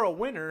you're a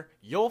winner,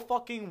 you'll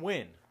fucking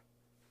win.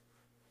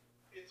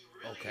 It's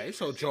really okay,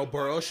 so Joe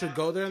Burrow should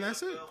go there, and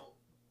that's it.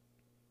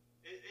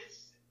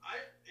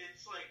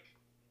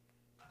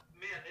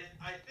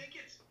 I think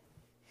it's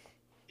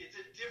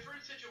a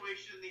different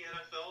situation in the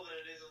NFL than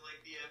it is in, like,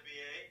 the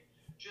NBA.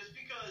 Just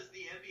because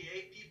the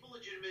NBA, people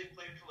legitimately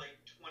play for, like,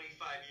 25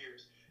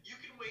 years. You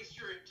can waste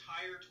your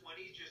entire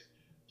 20s just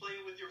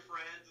playing with your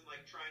friends and,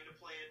 like, trying to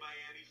play in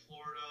Miami,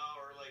 Florida,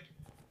 or, like,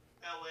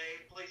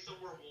 LA, play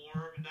somewhere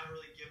warm, and not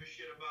really give a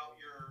shit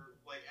about your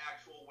like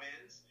actual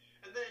wins.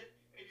 And then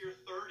in your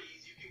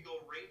 30s, you can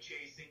go ring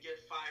chasing, get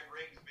 5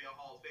 rings, be a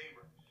Hall of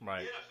Famer.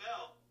 Right. The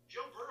NFL,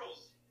 Joe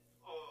Burrow's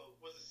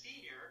was a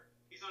senior.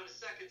 He's on his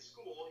second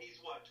school. He's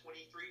what,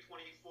 23,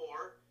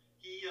 24.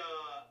 He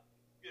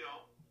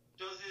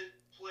doesn't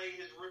play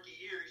his rookie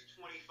year. He's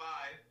 25.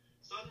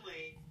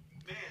 Suddenly,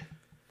 man,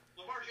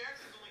 Lamar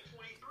Jackson's only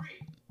 23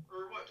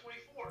 or what,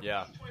 24?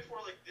 Yeah. He's 24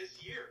 like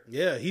this year.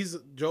 Yeah,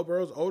 Joe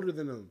Burrow's older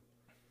than him.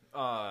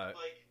 Yeah.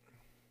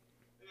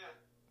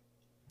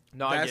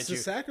 No, I That's get the you.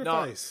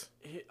 sacrifice.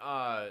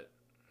 No,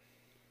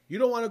 You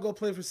don't want to go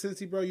play for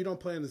Cincy, bro. You don't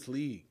play in this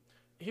league.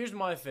 here's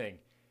my thing.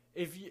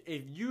 If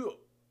you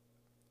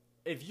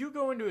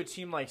go into a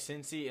team like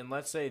Cincy and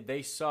let's say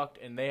they sucked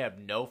and they have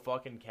no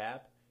fucking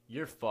cap,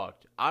 you're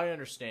fucked. I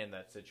understand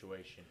that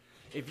situation.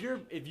 If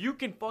you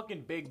can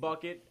fucking big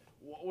bucket,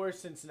 where's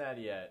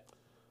Cincinnati at?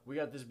 We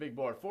got this big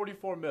board,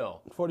 $44 million.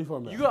 44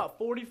 million. You got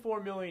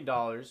 $44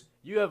 million.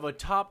 You have a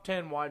top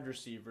 10 wide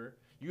receiver.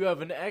 You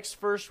have an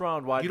ex-first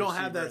round wide receiver. You don't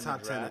have that in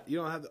top the 10. draft. You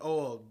don't have.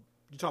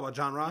 You talk about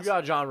John Ross? You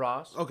got John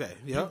Ross. Okay,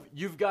 yeah.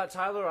 You've got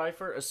Tyler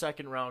Eifert, a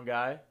second round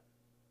guy.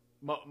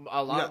 He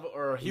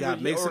You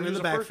got Mixon in the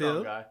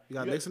backfield. Guy. You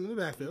got Mixon in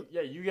the backfield.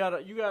 Yeah, you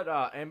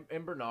got M.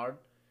 Bernard.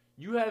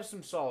 You have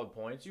some solid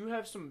points. You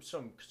have some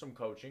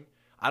coaching.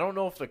 I don't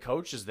know if the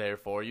coach is there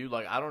for you.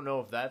 Like, I don't know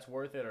if that's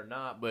worth it or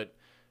not. But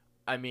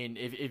I mean,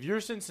 if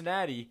you're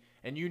Cincinnati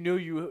and you knew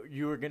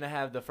you were gonna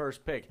have the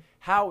first pick,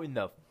 how in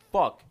the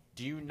fuck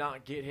do you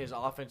not get his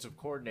offensive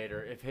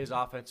coordinator if his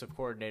offensive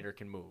coordinator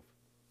can move?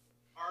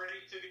 Already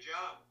took a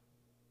job.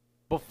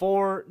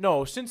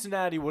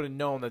 Cincinnati would have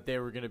known that they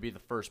were going to be the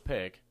first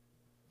pick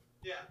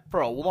Yeah. for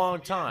a long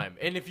time.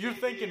 And if you're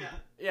thinking,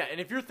 and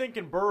if you're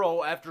thinking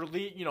Burrow after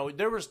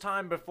there was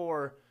time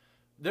from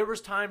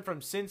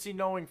Cincy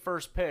knowing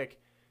first pick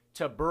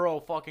to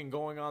Burrow fucking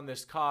going on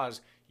this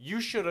cause.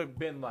 You should have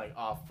been like,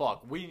 oh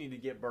fuck, we need to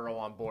get Burrow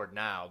on board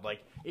now.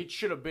 Like, it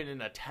should have been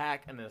an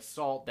attack, an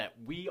assault that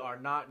we are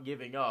not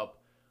giving up.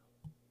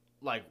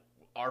 Like,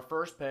 our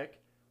first pick,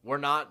 we're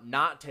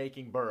not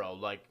taking Burrow.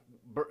 Like,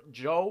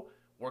 Joe,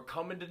 we're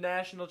coming to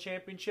national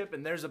championship,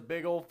 and there's a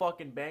big old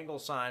fucking Bengal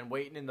sign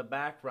waiting in the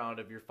background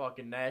of your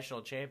fucking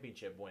national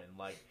championship win.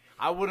 Like,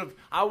 I would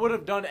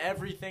have done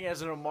everything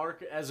as a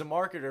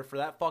marketer for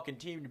that fucking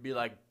team to be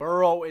like,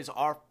 Burrow is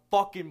our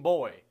fucking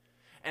boy.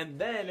 And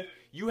then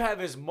you have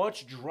as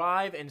much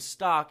drive and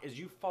stock as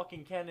you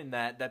fucking can in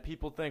that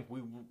people think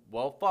we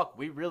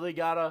really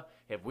gotta,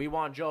 if we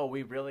want Joe,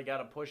 we really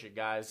gotta push it,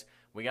 guys.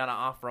 We gotta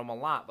offer him a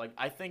lot. Like,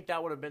 I think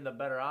that would have been the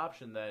better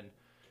option than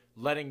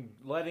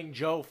letting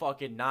Joe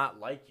fucking not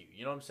like you.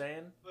 You know what I'm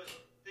saying? But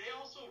they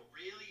also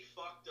really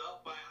fucked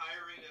up by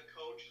hiring a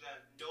coach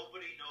that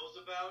nobody knows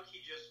about.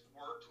 He just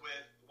worked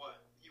with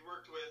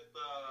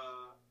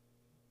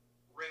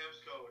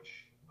Rams coach.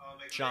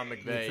 Sean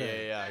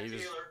McVay, yeah. Zach He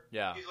was, Taylor.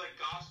 yeah. He's like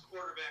Goff's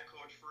quarterback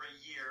coach for a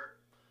year.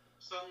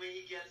 Suddenly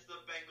he gets the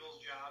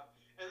Bengals job.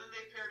 And then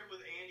they paired him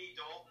with Andy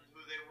Dalton,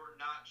 who they were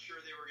not sure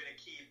they were going to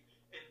keep,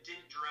 and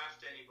didn't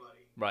draft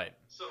anybody. Right.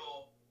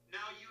 So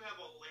now you have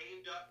a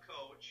lame duck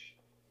coach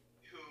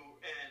who,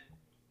 and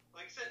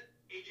like I said,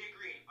 AJ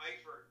Green,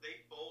 Eifert,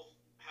 they both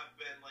have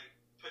been like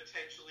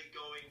potentially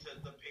going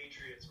to the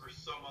Patriots or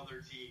some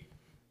other team.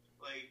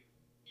 Like,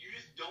 you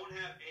just don't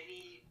have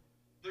any.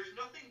 There's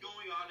nothing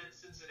going on in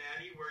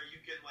Cincinnati where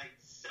you can like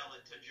sell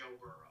it to Joe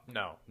Burrow.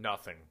 No,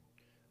 nothing.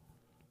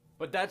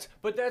 But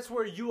that's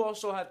where you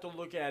also have to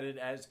look at it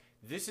as,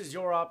 this is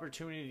your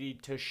opportunity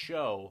to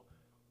show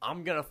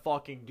I'm gonna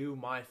fucking do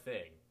my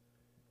thing.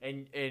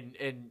 And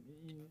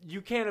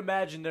you can't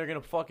imagine they're gonna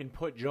fucking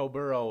put Joe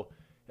Burrow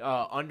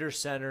under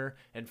center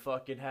and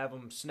fucking have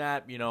him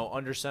snap,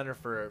 under center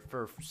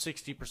for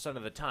 60%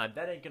 of the time.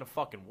 That ain't gonna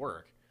fucking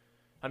work.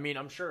 I mean,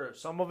 I'm sure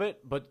some of it,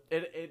 but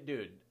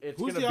dude,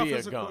 it's Who's gonna the be a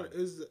offensive gun. coach?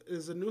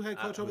 Is the new head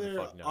coach Who over the there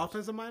fuck knows?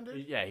 offensive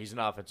minded? Yeah, he's an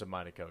offensive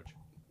minded coach.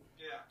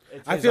 Yeah.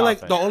 It's I his feel like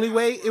offense. the only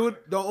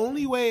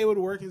way it would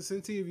work in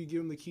Cincy if you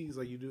give him the keys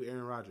like you do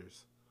Aaron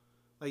Rodgers.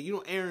 Like,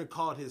 Aaron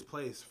called his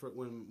place for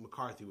when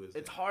McCarthy was there.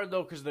 It's hard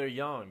though because they're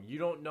young. You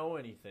don't know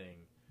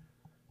anything.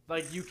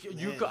 Like Man,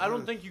 I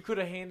don't think you could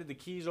have handed the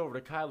keys over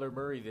to Kyler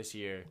Murray this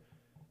year,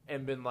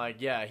 and been like,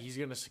 yeah, he's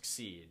gonna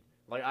succeed.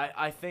 Like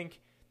I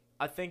think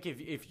I think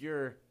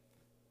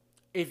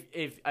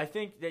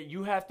that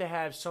you have to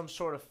have some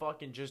sort of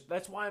fucking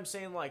that's why I'm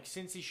saying, like,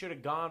 since he should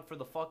have gone for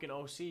the fucking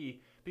OC,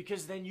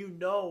 because then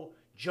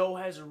Joe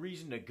has a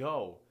reason to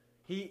go.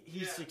 He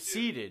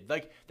succeeded. Dude.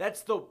 Like,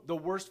 that's the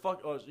worst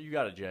fuck. Oh, you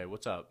got it, Jay.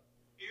 What's up?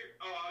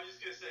 I was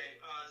just gonna say,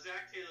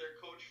 Zach Taylor,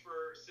 coach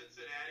for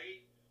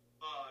Cincinnati,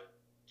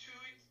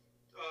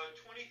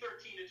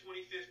 2013 to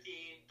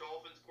 2015,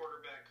 Dolphins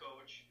quarterback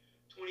coach.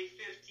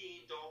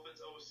 2015,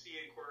 Dolphins OC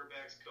and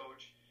quarterbacks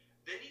coach.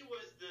 Then he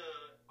was the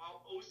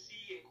OC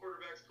and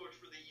quarterbacks coach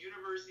for the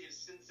University of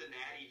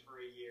Cincinnati for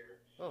a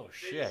year. Oh, Then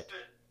shit. he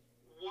spent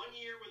 1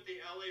 year with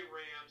the LA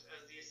Rams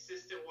as the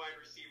assistant wide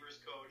receivers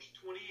coach.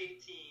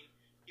 2018,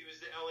 he was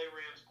the LA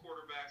Rams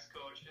quarterbacks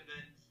coach. And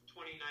then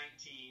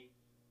 2019,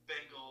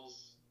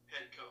 Bengals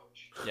head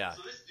coach. Yeah.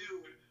 So this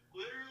dude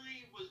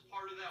literally was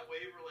part of that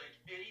wave where, like,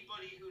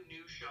 anybody who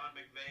knew Sean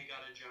McVay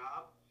got a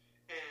job.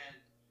 And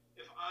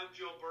if I'm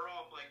Joe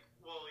Burrow, I'm like,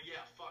 well,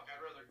 yeah, fuck,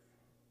 I'd rather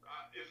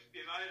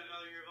if I had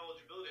another year of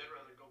eligibility, I'd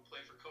rather go play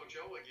for Coach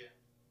O again.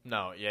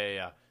 No,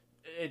 yeah.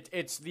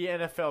 It's the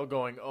NFL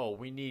going, oh,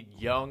 we need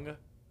young,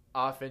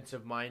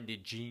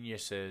 offensive-minded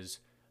geniuses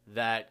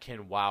that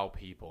can wow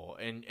people,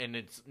 and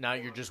it's now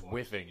you're just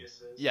whiffing.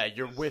 Yeah,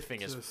 you're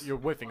whiffing. You're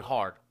whiffing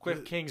hard.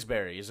 Cliff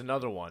Kingsbury is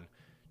another one.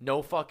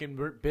 No fucking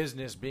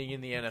business being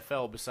in the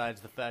NFL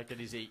besides the fact that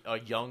he's a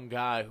young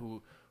guy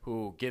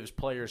who gives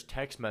players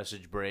text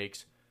message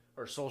breaks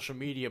or social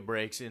media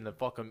breaks in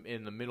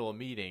the middle of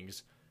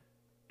meetings,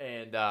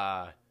 and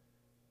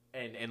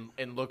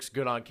looks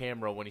good on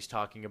camera when he's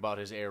talking about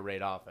his air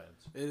raid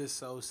offense. It is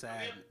so sad.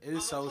 I mean, It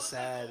is so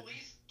sad. At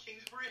least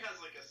Kingsbury has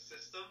like a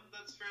system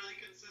that's fairly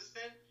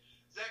consistent.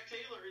 Zach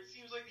Taylor, it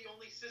seems like the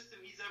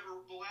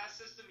last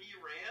system he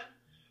ran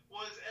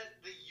was at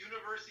the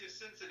University of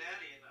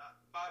Cincinnati. And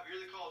Bob, you're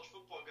the college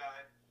football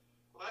guy.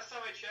 Last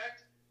time I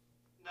checked,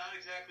 not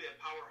exactly a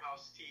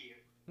powerhouse team.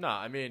 No,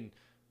 I mean,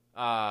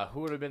 who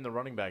would have been the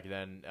running back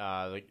then?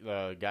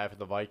 The guy for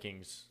the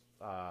Vikings,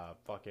 our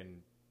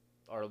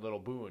little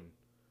Boone.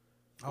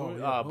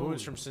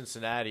 Boone's from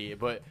Cincinnati,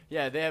 but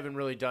yeah, they haven't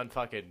really done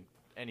fucking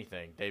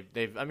anything.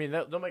 I mean,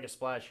 they'll make a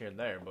splash here and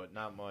there, but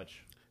not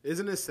much.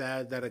 Isn't it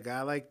sad that a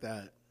guy like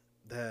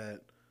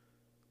that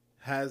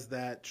has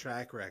that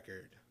track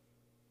record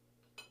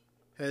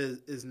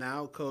is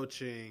now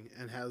coaching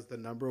and has the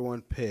number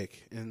one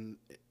pick in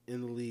the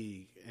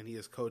league, and he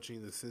is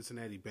coaching the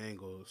Cincinnati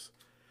Bengals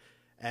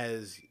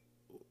as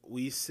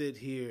we sit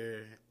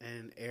here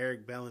and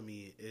Eric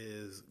Bellamy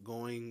is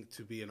going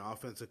to be an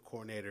offensive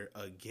coordinator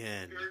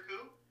again. Eric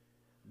who?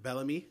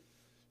 Bellamy?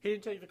 He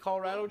didn't take the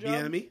Colorado job?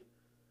 Bieniemy?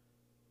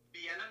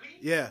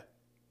 Yeah.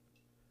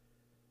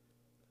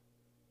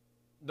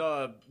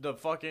 The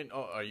fucking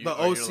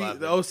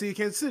The OC of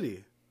Kansas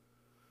City.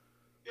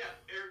 Yeah,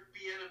 Eric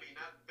Bieniemy,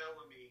 not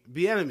Bellamy.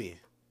 Bieniemy.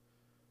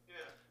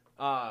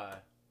 Yeah.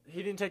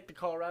 He didn't take the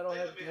Colorado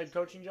head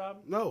coaching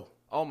job? No.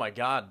 Oh my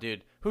god,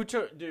 dude. Who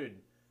took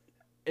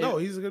No,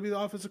 he's going to be the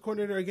offensive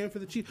coordinator again for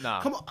the Chiefs. Nah.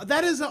 Come on,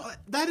 that is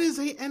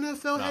a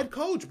NFL head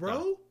coach,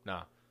 bro.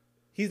 No.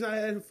 He's not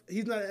an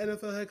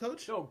NFL head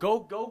coach. No,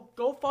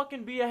 go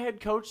fucking be a head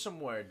coach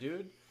somewhere,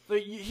 dude.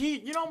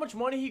 You know how much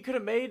money he could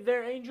have made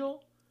there,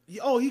 Angel?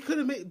 Oh, he could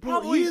have made. Bro,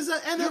 Probably, he is an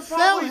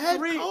NFL head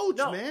coach,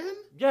 no, man.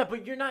 Yeah,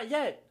 but you're not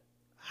yet.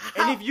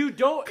 How? And if you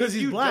don't,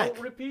 black.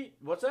 Don't repeat,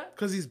 what's that?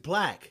 Because he's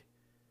black.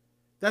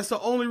 That's the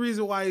only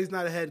reason why he's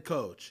not a head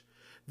coach.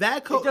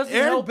 That coach, Eric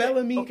Eric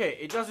Bellamy. Okay,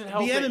 it doesn't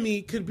help.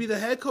 Bieniemy could be the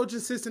head coach in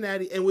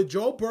Cincinnati, and with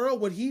Joe Burrow,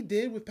 what he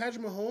did with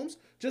Patrick Mahomes,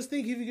 just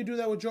think if you could do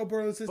that with Joe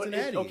Burrow in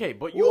Cincinnati.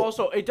 But you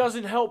also, it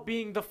doesn't help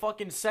being the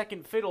fucking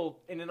second fiddle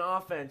in an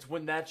offense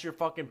when that's your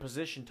fucking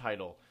position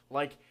title.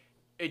 Like,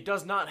 it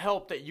does not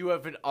help that you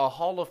have a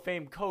Hall of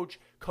Fame coach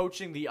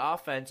coaching the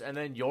offense, and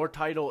then your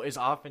title is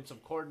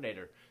offensive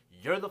coordinator.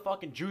 You're the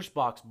fucking juice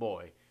box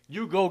boy.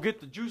 You go get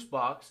the juice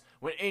box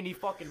when Andy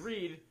fucking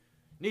Reid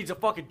needs a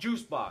fucking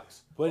juice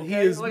box. But okay? he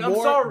is like, more.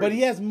 I'm sorry. But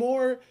he has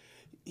more.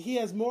 He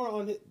has more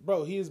on it,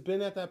 bro. He has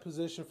been at that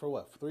position for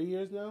what, 3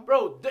 years now?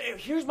 Bro,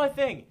 here's my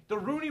thing. The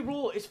Rooney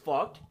Rule is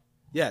fucked.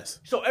 Yes.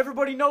 So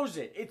everybody knows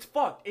it. It's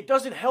fucked. It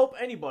doesn't help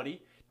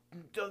anybody.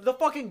 The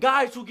fucking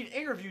guys who get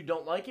interviewed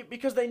don't like it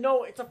because they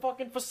know it's a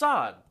fucking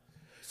facade.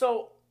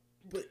 So,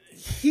 but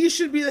he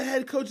should be the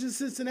head coach in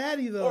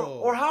Cincinnati, though.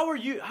 Or how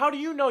do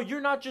you know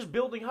you're not just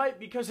building hype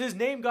because his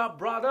name got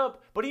brought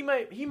up, but he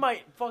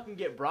might fucking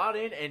get brought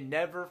in and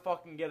never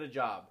fucking get a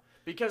job.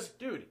 Because,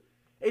 dude,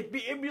 it'd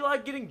be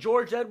like getting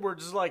George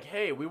Edwards is like,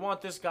 hey, we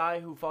want this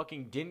guy who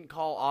fucking didn't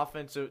call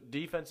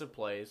defensive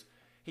plays.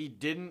 He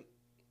didn't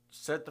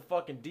set the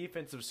fucking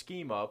defensive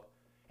scheme up,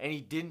 and he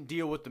didn't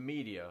deal with the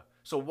media.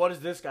 So what is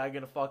this guy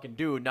going to fucking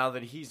do now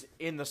that he's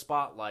in the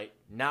spotlight,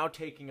 now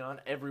taking on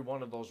every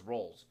one of those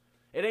roles?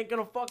 It ain't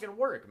going to fucking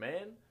work,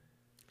 man.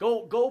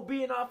 Go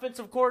be an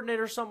offensive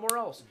coordinator somewhere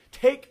else.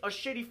 Take a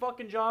shitty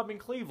fucking job in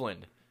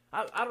Cleveland.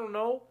 I don't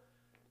know.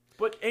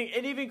 But,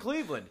 and even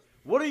Cleveland,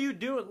 what are you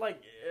doing?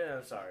 Like,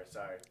 sorry.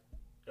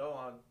 Go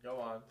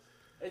on.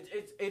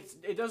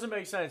 It doesn't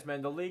make sense,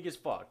 man. The league is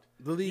fucked.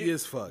 The league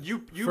is fucked.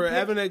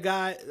 Having a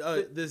guy,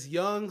 this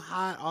young,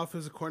 hot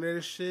offensive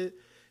coordinator shit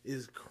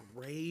is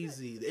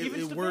crazy. Even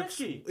it works.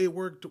 It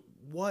worked,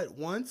 what,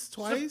 once,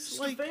 twice?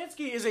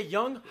 Stefanski is a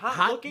young,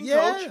 hot-looking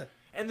coach,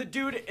 and the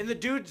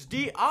dude's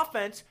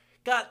offense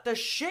got the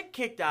shit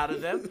kicked out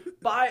of them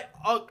by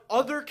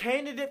other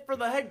candidate for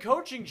the head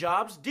coaching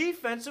job's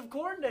defensive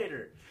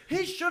coordinator.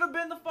 He should have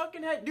been the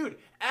fucking head dude.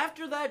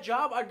 After that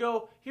job, I'd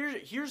go,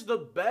 here's the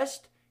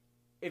best.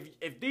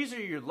 If these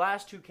are your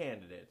last two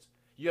candidates,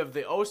 you have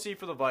the OC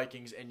for the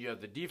Vikings and you have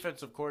the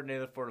defensive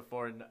coordinator for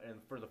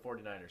the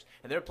 49ers,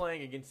 and they're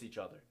playing against each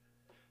other.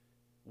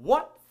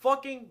 What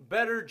fucking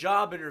better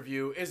job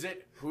interview is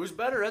it? Who's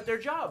better at their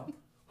job?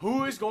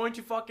 Who is going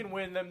to fucking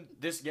win them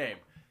this game?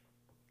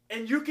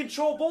 and you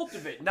control both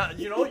of it. Now,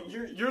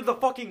 you're the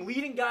fucking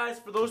leading guys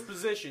for those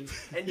positions,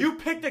 and you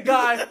picked a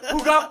guy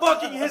who got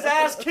fucking his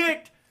ass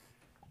kicked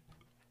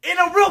in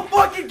a real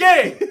fucking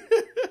game.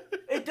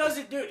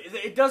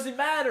 It doesn't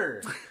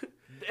matter.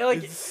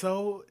 Like,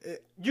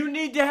 you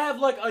need to have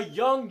like a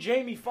young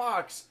Jamie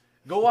Foxx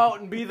go out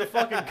and be the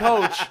fucking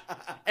coach,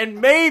 and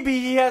maybe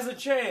he has a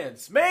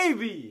chance.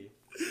 Maybe.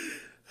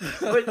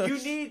 But you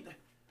need,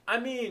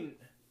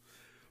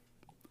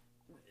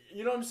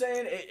 you know what I'm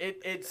saying?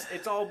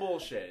 It's all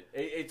bullshit.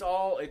 It's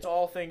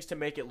all things to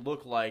make it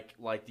look like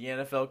the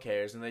NFL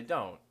cares, and they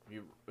don't.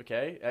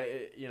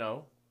 Okay? Yeah.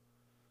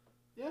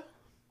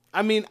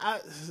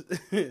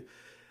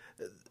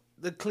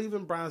 The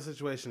Cleveland Browns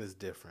situation is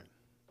different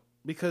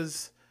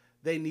because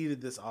they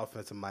needed this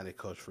offensive-minded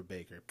coach for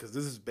Baker because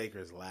this is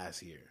Baker's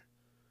last year.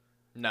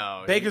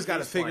 No, Baker's got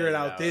to figure it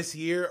out this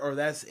year, or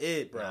that's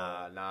it,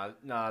 bro.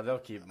 Nah, they'll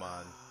keep him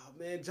on.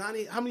 Man,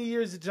 Johnny, how many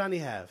years did Johnny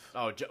have?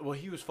 Oh, well,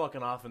 he was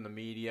fucking off in the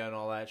media and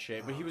all that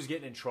shit, but he was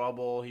getting in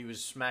trouble. He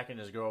was smacking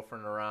his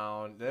girlfriend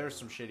around. There was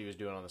some shit he was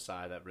doing on the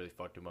side that really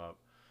fucked him up.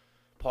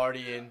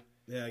 Partying.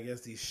 Yeah, I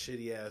guess these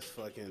shitty-ass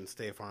fucking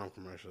State Farm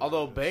commercials.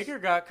 Although Baker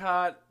got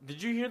caught.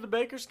 Did you hear the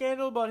Baker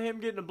scandal about him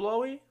getting a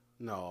blowy?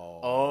 No.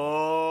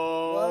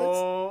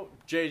 Oh.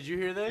 What? Jay, did you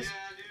hear this? Yeah,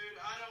 dude,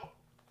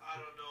 I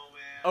don't know,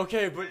 man.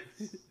 Okay, but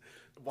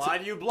why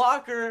do you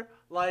block her?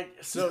 Like,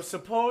 so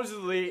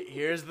supposedly,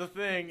 here's the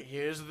thing.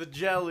 Here's the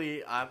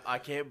jelly. I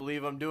can't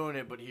believe I'm doing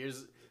it, but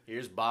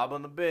here's Bob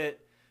on the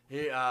bit.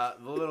 Here,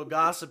 the little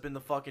gossip in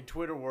the fucking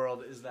Twitter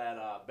world is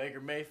that Baker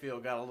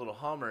Mayfield got a little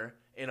Hummer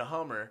in a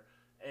Hummer,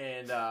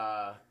 and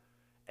the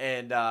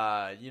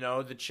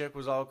chick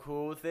was all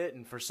cool with it,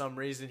 and for some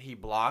reason he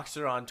blocks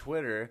her on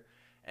Twitter.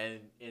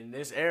 And in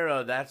this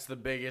era, that's the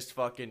biggest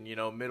fucking,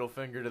 middle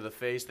finger to the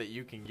face that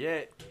you can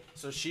get.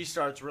 So she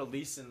starts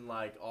releasing,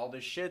 like, all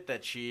this shit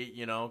that she,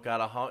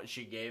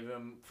 she gave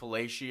him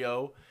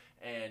fellatio.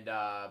 And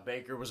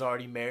Baker was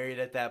already married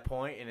at that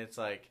point. And it's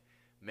like,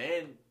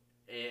 man,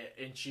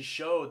 and she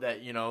showed that,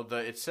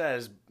 it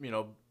says,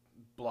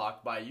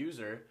 blocked by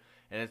user.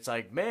 And it's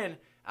like, man,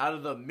 out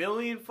of the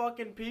million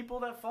fucking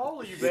people that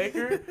follow you,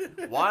 Baker,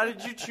 why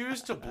did you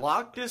choose to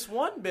block this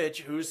one bitch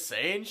who's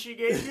saying she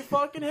gave you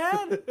fucking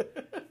head?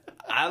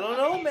 I don't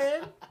know,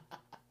 man.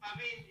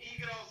 He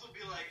could also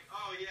be like,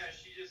 oh yeah,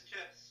 she just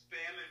kept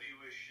spamming me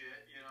with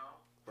shit,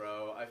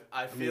 Bro,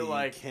 I feel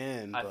like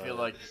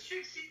this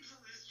chick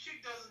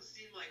doesn't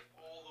seem like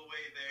all the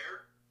way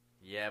there.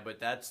 Yeah,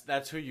 but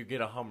that's who you get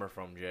a Hummer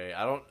from, Jay.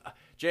 I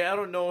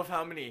don't know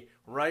how many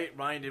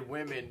right-minded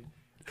women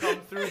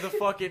come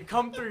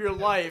through your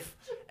life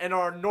and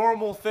are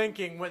normal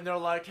thinking when they're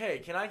like, hey,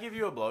 can I give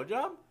you a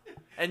blowjob?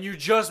 And you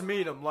just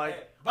meet them like,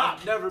 hey, Bob,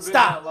 I've never been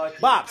that lucky.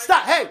 Bob,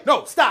 stop. Hey,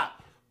 no,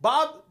 stop.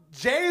 Bob,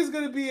 Jay is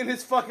going to be in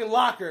his fucking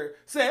locker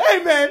saying,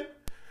 hey, man,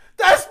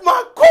 that's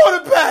my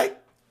quarterback.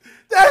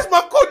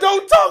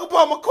 Don't talk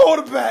about my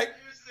quarterback.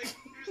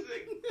 Here's the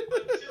thing.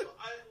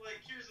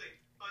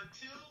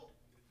 Until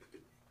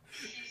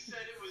she said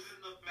it was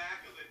in the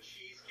back of the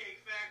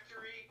Cheesecake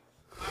Factory,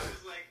 I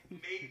was like,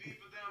 maybe,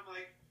 but then I'm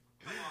like,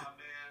 come on,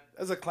 man.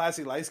 That's a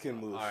classy light-skin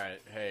move. All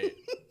right, hey.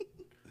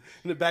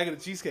 In the back of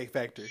the Cheesecake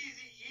Factory.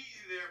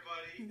 Easy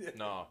there, buddy.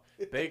 No.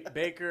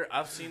 Baker,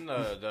 I've seen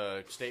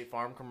the State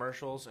Farm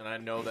commercials, and I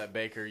know that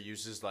Baker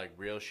uses, like,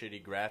 real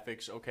shitty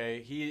graphics,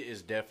 okay? He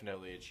is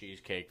definitely a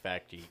Cheesecake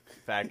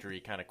Factory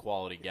kind of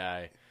quality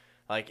guy.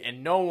 Like,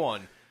 and no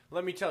one,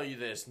 let me tell you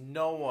this,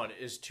 no one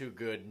is too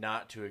good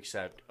not to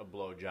accept a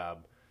blowjob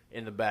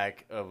in the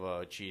back of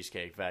a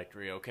Cheesecake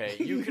Factory, okay?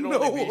 You can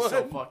only be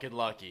so fucking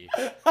lucky.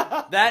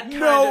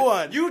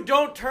 One. You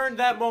don't turn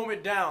that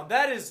moment down.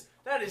 That is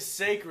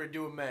sacred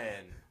to a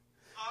man.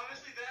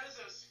 Honestly, that is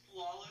a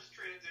flawless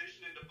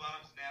transition into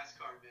Bob's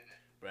NASCAR minute.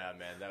 Yeah,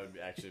 man, that would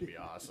actually be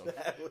awesome.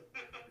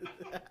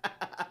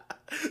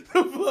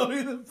 The blow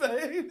in the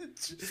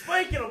face.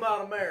 Speaking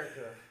about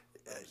America.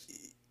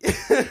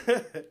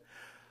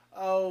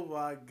 Oh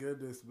my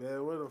goodness,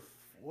 man!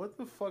 What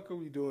the fuck are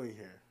we doing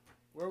here?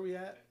 Where are we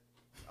at?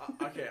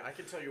 Okay, I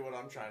can tell you what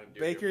I'm trying to do.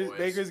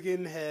 Baker's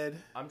getting head.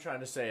 I'm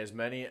trying to say as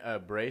many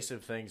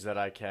abrasive things that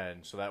I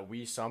can, so that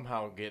we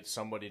somehow get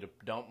somebody to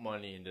dump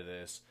money into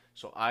this,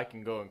 so I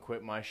can go and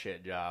quit my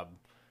shit job.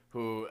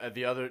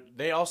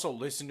 They also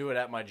listened to it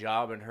at my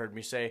job and heard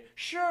me say,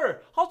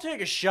 "Sure, I'll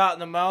take a shot in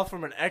the mouth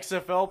from an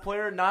XFL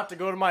player not to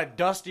go to my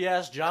dusty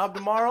ass job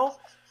tomorrow."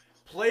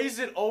 Plays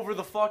it over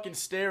the fucking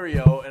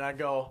stereo, and I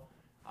go,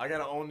 I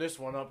gotta own this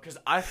one up, because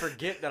I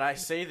forget that I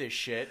say this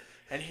shit,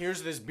 and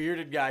here's this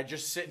bearded guy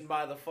just sitting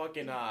by the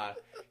fucking,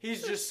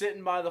 he's just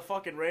sitting by the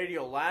fucking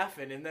radio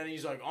laughing, and then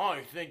he's like, oh,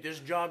 you think this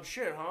job's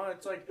shit, huh?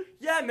 It's like,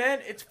 yeah, man,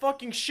 it's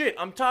fucking shit.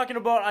 I'm talking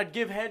about I'd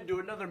give head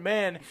to another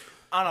man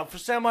on a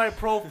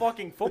semi-pro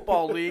fucking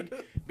football league,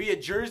 be a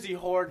Jersey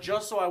whore,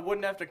 just so I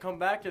wouldn't have to come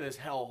back to this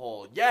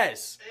hellhole.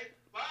 Yes! Hey,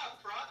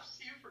 Bob, props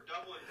to you for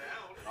doubling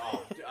down.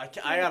 Oh,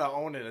 I gotta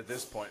own it at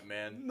this point,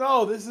 man.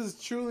 No, this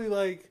is truly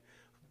like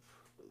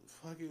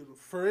fucking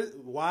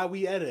why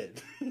we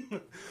edit.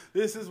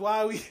 This is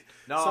why we.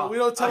 No, so we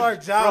don't tell our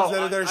jobs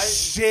bro, that they're I-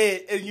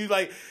 shit, and you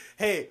like,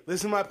 hey,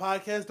 listen to my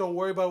podcast. Don't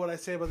worry about what I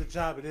say about the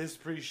job. It is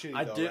pretty shitty.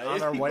 I though, did right?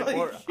 on our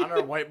whiteboard. Like- On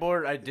our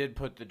whiteboard, I did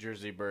put the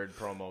Jersey Bird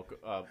promo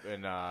up,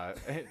 and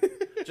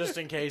just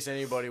in case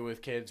anybody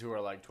with kids who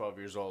are like 12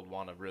 years old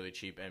want a really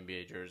cheap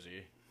NBA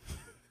jersey.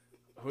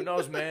 Who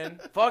knows, man?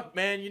 Fuck,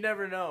 man, you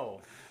never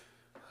know.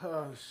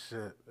 Oh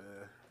shit,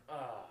 man.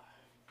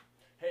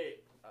 Hey,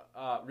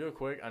 real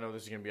quick, I know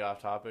this is gonna be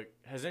off topic.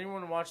 Has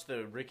anyone watched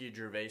the Ricky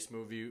Gervais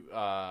movie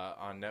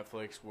on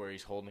Netflix where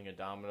he's holding a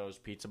Domino's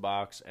pizza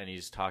box and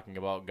he's talking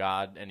about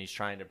God and he's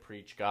trying to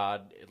preach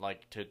God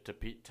like to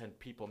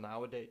people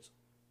nowadays?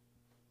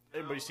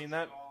 Anybody seen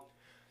that?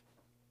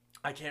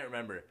 I can't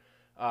remember,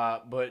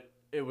 but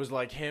it was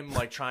like him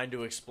like trying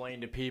to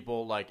explain to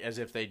people like as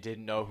if they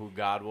didn't know who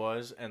God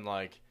was, and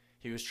like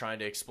he was trying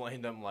to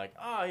explain them like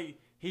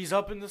he's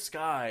up in the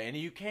sky and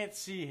you can't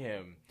see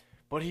him.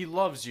 But he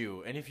loves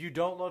you, and if you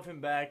don't love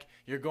him back,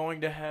 you're going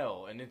to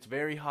hell, and it's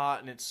very hot,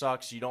 and it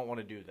sucks, you don't want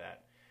to do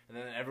that. And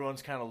then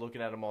everyone's kind of looking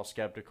at him all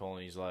skeptical,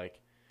 and he's like,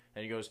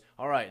 and he goes,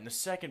 all right, and the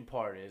second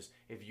part is,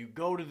 if you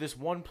go to this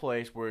one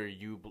place where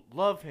you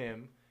love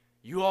him,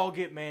 you all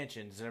get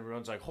mansions, and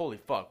everyone's like, holy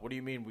fuck, what do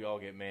you mean we all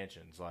get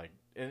mansions? Like,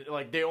 and,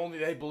 like they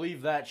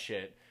believe that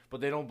shit,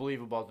 but they don't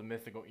believe about the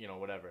mythical,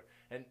 whatever.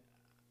 And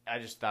I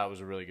just thought it was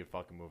a really good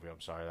fucking movie.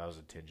 I'm sorry, that was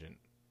a tangent.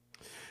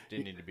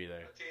 Didn't need to be there.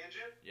 A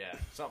tangent? Yeah,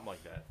 something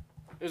like that.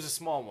 It was a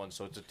small one,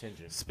 so it's a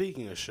tangent.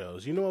 Speaking of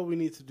shows, you know what we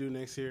need to do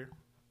next year?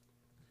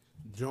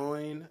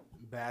 Join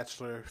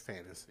Bachelor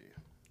Fantasy.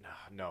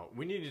 No,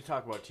 we need to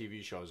talk about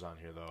TV shows on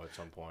here though at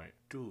some point.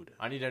 Dude,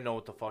 I need to know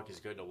what the fuck is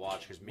good to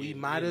watch because we and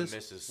might the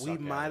missus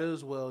suck at it.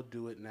 as well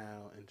do it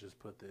now and just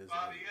put this.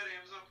 Bob, you got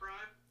Amazon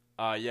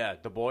Prime? Yeah,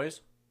 The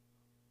Boys.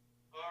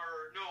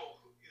 Or no,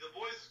 The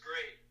Boys is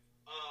great.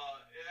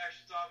 It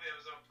actually it's off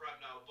Amazon Prime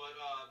now, but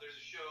there's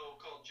a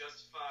show called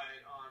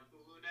Justified on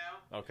Hulu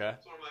now. Okay.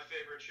 It's one of my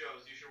favorite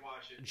shows. You should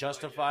watch it.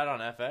 Justified on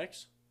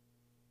FX.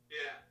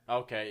 Yeah.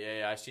 Okay,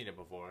 yeah, I've seen it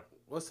before.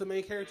 What's the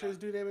main character's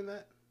dude name in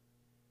that?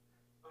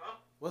 Huh?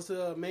 What's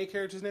the main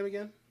character's name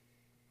again?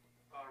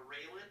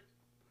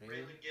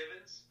 Raylan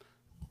Givens.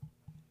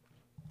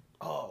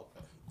 Oh,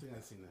 I think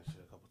I've seen that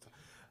shit a couple times.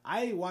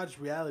 I watch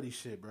reality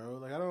shit, bro.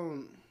 Like I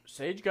don't.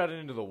 Sage got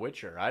into The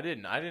Witcher. I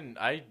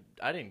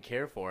didn't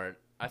care for it.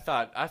 I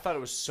thought it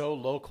was so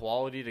low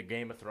quality to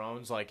Game of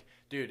Thrones. Like,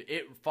 dude,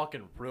 it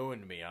fucking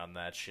ruined me on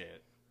that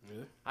shit.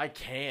 Really? I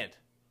can't.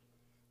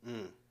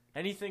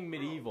 Anything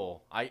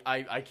medieval,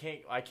 I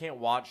can't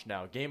watch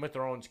now. Game of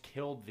Thrones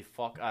killed the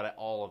fuck out of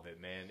all of it,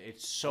 man.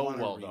 It's so I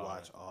well wanna done.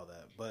 rewatch all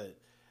that, but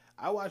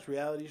I watch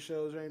reality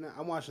shows right now.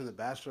 I'm watching The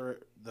Bachelor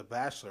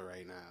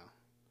right now,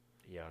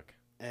 Yuck.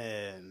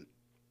 and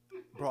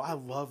bro, I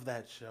love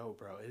that show,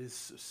 bro. It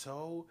is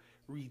so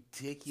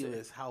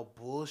ridiculous how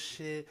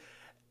bullshit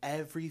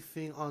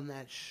everything on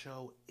that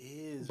show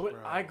is, But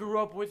bro. I grew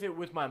up with it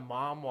with my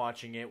mom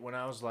watching it when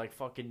I was like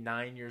fucking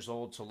 9 years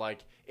old. So like,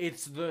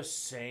 it's the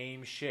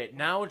same shit.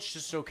 Now it's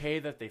just okay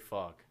that they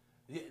fuck.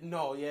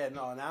 No.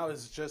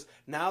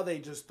 Now they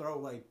just throw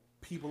like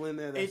people in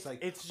there that's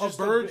it's a just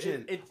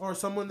virgin it's or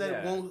someone that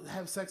yeah. won't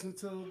have sex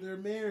until they're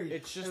married.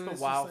 It's just And the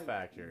it's wow like,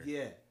 factor.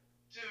 Yeah.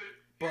 Dude,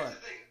 But- here's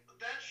the thing.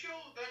 That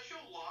show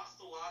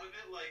lost a lot of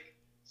it. Like,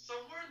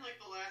 somewhere in like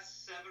the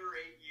last 7 or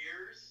 8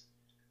 years,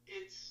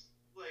 it's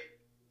like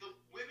the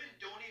women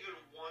don't even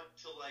want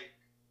to like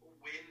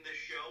win the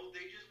show.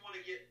 They just want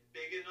to get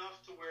big enough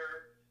to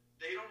where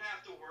they don't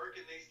have to work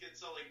and they can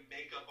sell like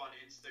makeup on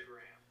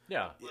Instagram.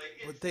 Yeah.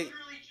 Like, But it's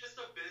literally just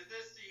a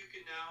business that you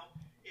can now,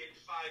 in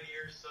 5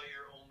 years, sell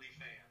your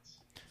OnlyFans.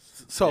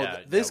 So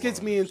Yeah, this yeah,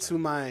 gets me 100%. into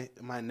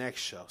my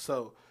next show.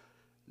 So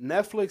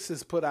Netflix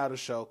has put out a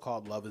show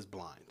called Love is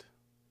Blind.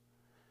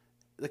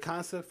 The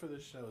concept for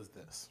the show is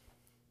this.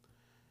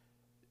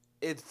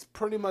 It's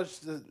pretty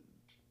much The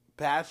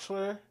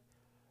Bachelor,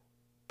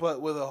 but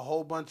with a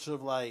whole bunch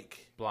of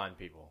like Blind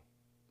people.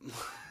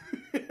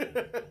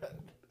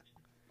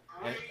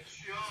 Great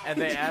show. And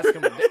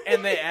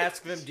they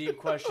ask them deep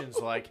questions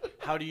like,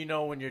 how do you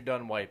know when you're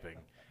done wiping?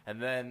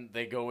 And then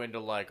they go into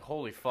like,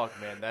 holy fuck,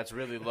 man, that's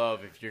really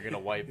love if you're gonna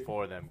wipe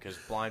for them because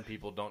blind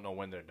people don't know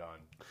when they're done.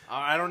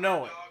 I don't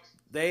know.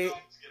 They-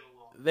 Dogs get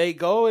along. they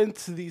go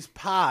into these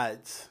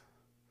pods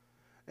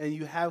and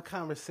you have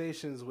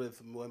conversations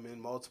with women,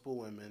 multiple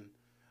women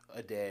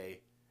a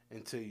day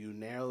until you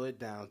narrow it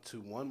down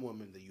to one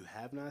woman that you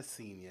have not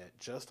seen yet,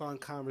 just on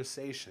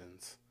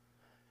conversations,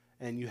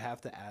 and you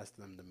have to ask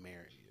them to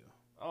marry you.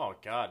 Oh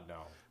God,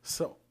 no.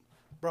 So,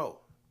 bro,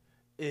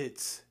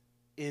 it's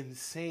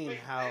insane Wait,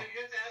 how you have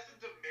to ask them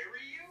to marry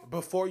you?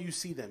 before you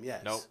see them,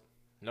 yes.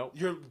 Nope.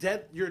 You're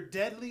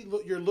deadly.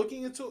 You're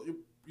looking into.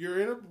 You're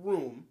in a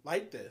room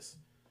like this.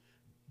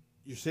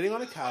 You're sitting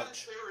on a This is why the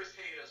couch. terrorists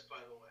hate us, by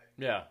the way.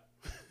 Yeah.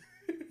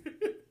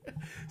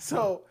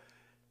 So,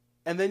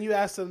 and then you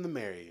ask them to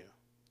marry you.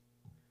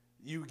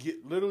 You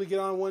literally get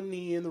on one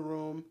knee in the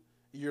room.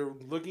 You're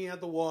looking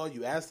at the wall.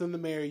 You ask them to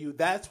marry you.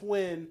 That's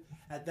when,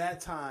 at that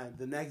time,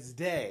 the next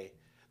day,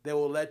 they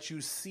will let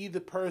you see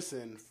the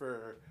person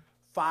for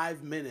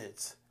 5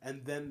 minutes,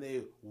 and then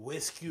they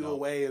whisk you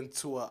away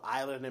into an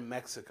island in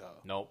Mexico.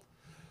 Nope.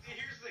 See,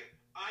 here's the thing.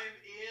 I'm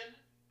in,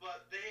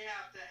 but they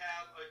have to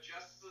have a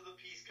justice of the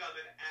peace come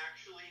and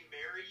actually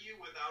marry you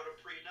without a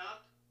prenup.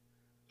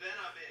 Then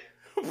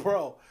I'm in.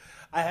 Bro,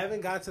 I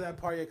haven't got to that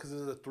part yet because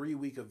it's a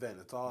 3-week event.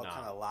 It's all No.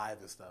 kind of live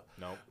and stuff.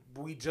 Nope.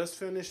 We just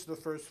finished the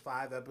first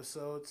 5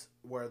 episodes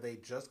where they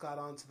just got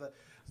onto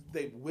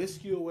they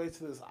whisk you away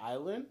to this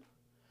island.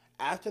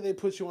 After they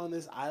put you on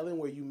this island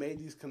where you made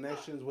these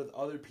connections with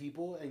other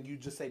people and you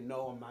just say,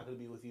 no, I'm not going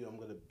to be with you. I'm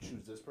going to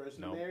choose this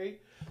person to marry.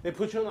 They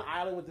put you on the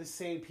island with the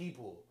same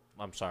people.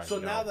 I'm sorry. So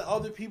now the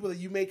other people that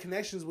you made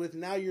connections with,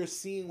 now you're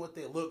seeing what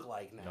they look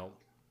like now. Nope.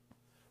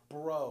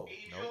 Bro.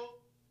 Angel?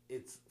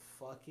 It's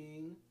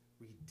fucking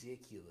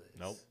ridiculous.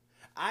 Nope.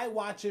 I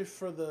watch it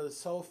for the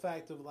sole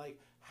fact of like,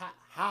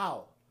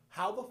 how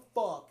the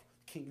fuck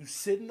can you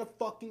sit in a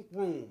fucking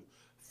room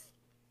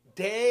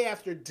day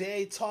after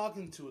day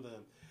talking to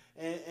them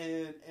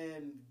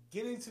and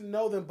getting to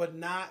know them, but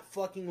not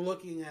fucking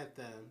looking at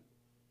them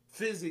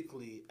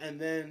physically, and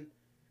then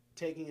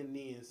taking a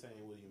knee and saying,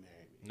 "Will you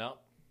marry me?" Nope.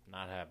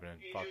 Not happening.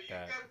 Angel, Fuck you've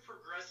that. got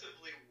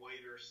progressively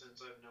whiter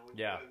since I've known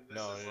Yeah. you. And this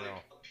No, is no, like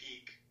no. a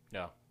peak.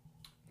 No.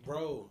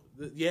 Bro,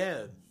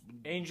 yeah,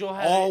 Angel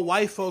had all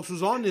white folks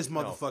was on this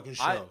motherfucking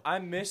show. I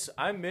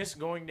miss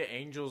going to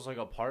Angel's like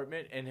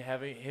apartment and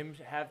having him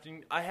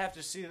I have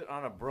to sit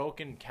on a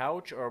broken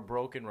couch or a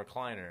broken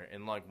recliner,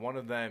 and like one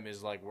of them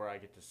is like where I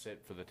get to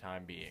sit for the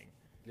time being.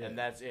 Yeah. And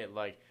that's it.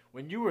 Like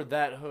when you were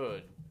that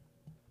hood,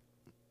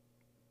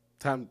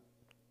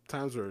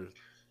 Times were.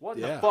 what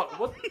Yeah. the fuck?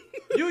 What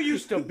you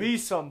used to be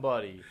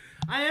somebody.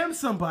 I am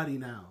somebody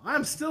now.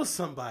 I'm still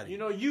somebody. You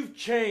know, you've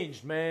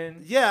changed,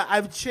 man. Yeah,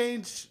 I've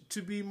changed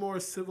to be more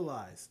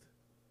civilized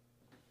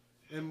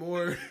and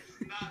more. There's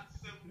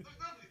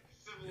nothing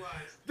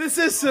civilized. This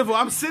is civil.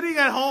 I'm sitting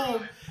at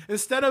home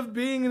instead of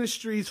being in the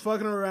streets,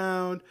 fucking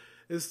around,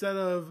 instead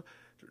of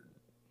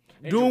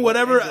doing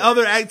whatever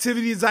other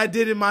activities I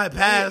did in my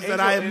past that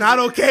I am not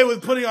okay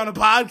with putting on a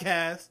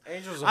podcast.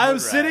 Angel's a I'm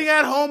hood sitting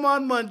rat. at home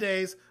on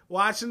Mondays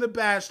watching The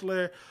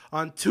Bachelor.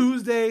 On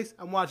Tuesdays,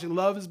 I'm watching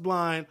Love is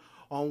Blind.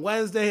 On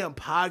Wednesday, I'm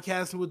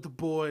podcasting with the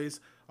boys.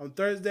 On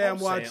Thursday, I'm Don't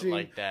say it watching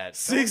like that.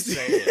 60.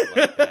 Don't say it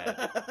like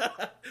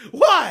that.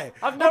 Why?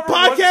 I've I'm never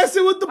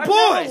podcasting with the I've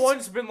boys. never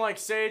once been like,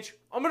 Sage,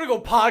 I'm gonna go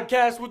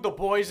podcast with the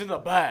boys in the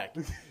back.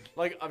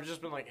 Like I've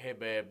just been like, hey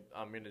babe,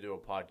 I'm gonna do a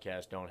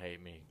podcast. Don't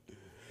hate me.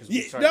 'Cause we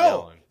Yeah, start no,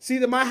 yelling.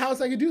 see, at my house,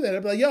 I could do that.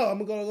 I'd be like, yo,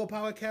 I'm gonna go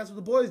podcast with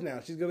the boys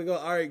now. She's gonna go,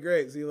 all right,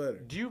 great, see you later.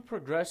 Do you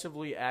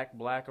progressively act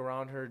black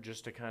around her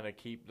just to kind of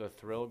keep the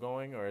thrill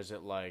going, or is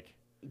it like?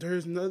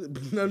 There's none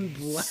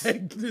black. There's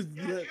Yeah, do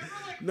you ever,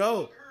 like, no.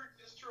 hug her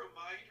just to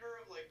remind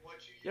her of, like, what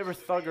you You ever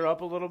used to thug be? her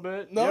up a little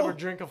bit? No. You ever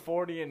drink a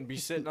 40 and be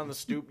sitting on the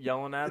stoop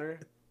yelling at her?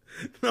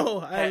 No,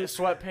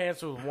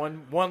 Sweatpants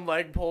with one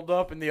leg pulled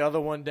up and the other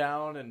one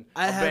down, and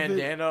I a haven't-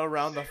 bandana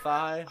around the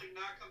thigh. Like,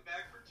 not come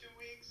back for 2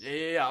 weeks?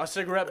 Yeah, a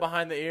cigarette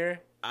behind the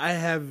ear. I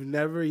have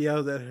never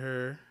yelled at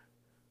her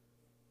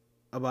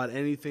about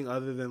anything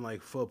other than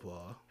like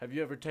football. Have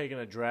you ever taken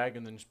a drag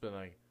and then just been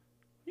like,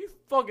 "You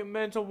fucking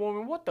mental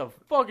woman, what the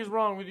fuck is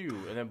wrong with you?"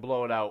 And then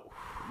blow it out.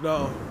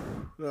 No.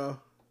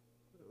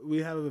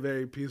 We have a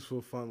very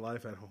peaceful, fun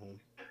life at home.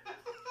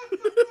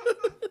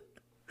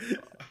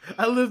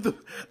 I live the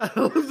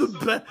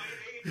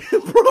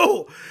best,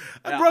 bro.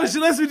 Yeah, She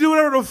lets me do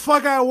whatever the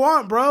fuck I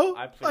want, bro.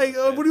 I play Like,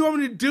 with what do you want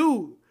me to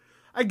do?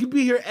 I could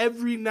be here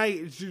every night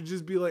and she'd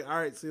just be like, all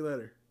right, see you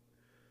later.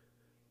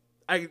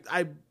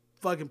 I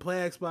fucking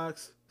play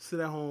Xbox, sit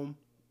at home,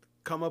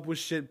 come up with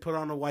shit, put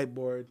on a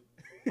whiteboard.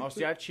 Oh,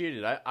 see, I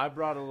cheated. I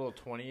brought a little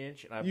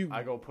 20-inch, and You-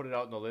 I go put it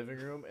out in the living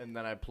room, and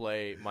then I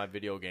play my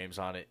video games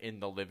on it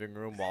in the living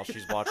room while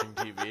she's watching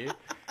TV.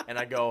 And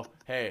I go,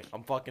 hey,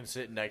 I'm fucking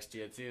sitting next to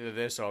you. It's either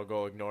this or I'll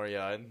go ignore you.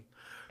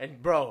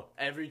 And bro,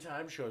 every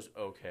time she goes,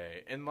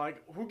 okay. And,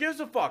 like, who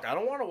gives a fuck? I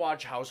don't want to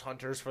watch House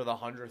Hunters for the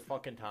 100th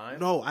fucking time.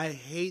 No, I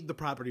hate the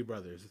Property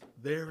Brothers.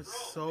 They're Bro,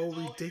 so it's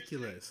all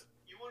ridiculous.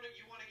 You want to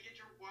get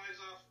your wives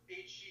off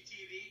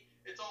HGTV?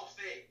 It's all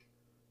fake.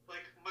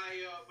 Like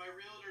my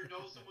realtor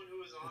knows someone who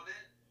was on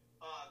it.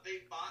 They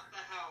bought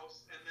the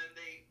house and then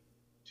they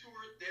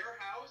toured their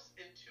house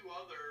and 2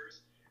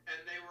 others, and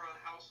they were on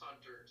House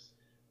Hunters.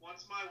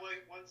 Once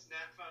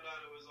Nat found out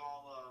it was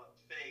all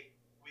fake,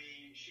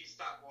 she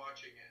stopped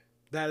watching it.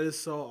 That is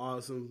so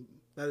awesome.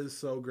 That is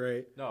so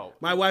great. No.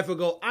 My wife will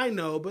go, I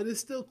know, but it's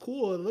still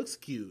cool. It looks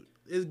cute.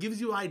 It gives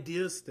you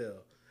ideas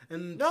still.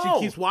 And No.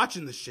 she keeps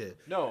watching the shit.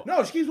 No.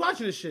 No, she keeps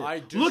watching the shit.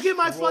 I Look at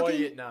my destroy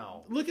fucking it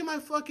now. Look at my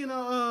fucking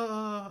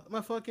I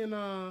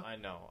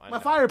know. my know.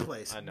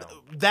 fireplace. I know.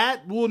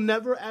 That will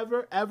never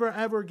ever ever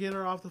ever get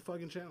her off the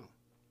fucking channel.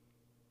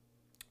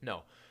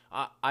 No,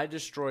 I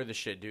destroy the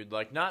shit, dude.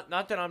 Like, not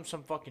that I'm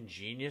some fucking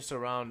genius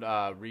around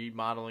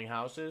remodeling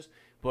houses,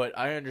 but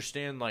I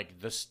understand like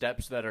the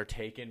steps that are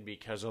taken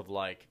because of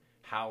like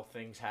how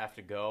things have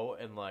to go,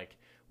 and like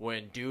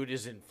when dude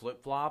is in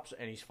flip flops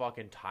and he's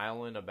fucking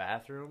tiling a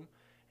bathroom,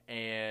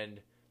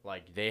 and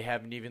Like, they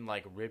haven't even,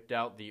 like, ripped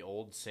out the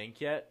old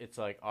sink yet. It's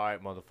like, all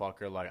right,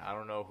 motherfucker, like, I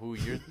don't know who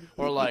you're...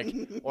 or, like,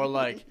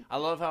 I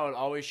love how it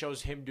always shows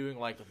him doing,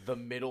 like, the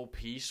middle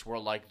piece where,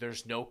 like,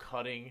 there's no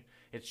cutting.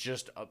 It's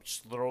just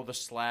throw the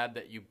slab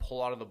that you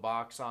pull out of the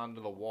box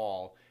onto the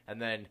wall. And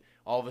then,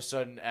 all of a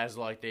sudden, as,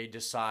 like, they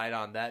decide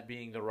on that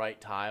being the right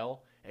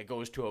tile, it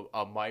goes to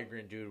a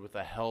migrant dude with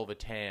a hell of a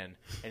tan.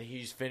 And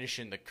he's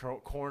finishing the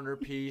corner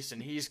piece,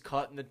 and he's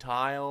cutting the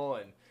tile,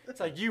 and... It's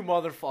like, you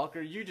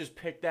motherfucker, you just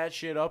picked that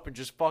shit up and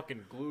just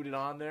fucking glued it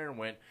on there and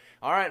went,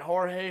 all right,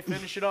 Jorge,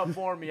 finish it up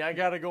for me. I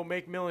gotta go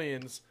make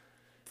millions.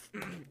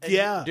 And,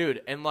 yeah,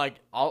 dude, and like,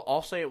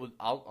 I'll say it with,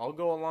 I'll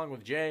go along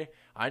with Jay.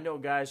 I know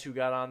guys who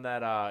got on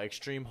that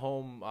Extreme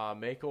Home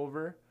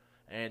makeover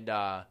and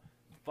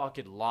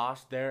fucking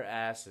lost their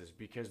asses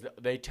because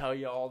they tell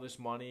you all this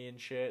money and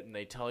shit, and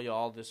they tell you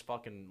all this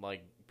fucking,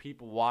 like,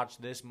 people watch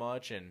this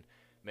much, and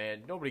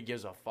man, nobody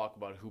gives a fuck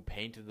about who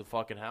painted the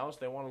fucking house.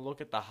 They want to look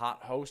at the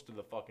hot host of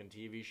the fucking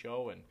TV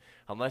show, and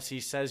unless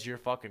he says your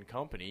fucking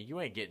company, you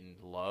ain't getting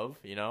love,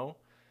 you know?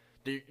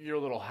 Your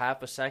little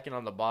half a second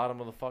on the bottom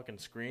of the fucking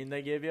screen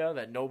they give you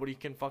that nobody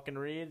can fucking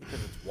read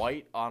because it's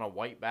white on a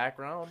white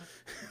background.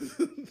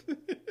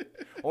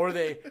 Or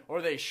they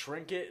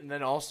shrink it, and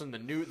then all of a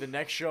sudden the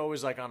next show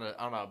is like on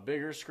a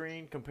bigger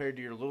screen compared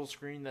to your little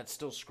screen that's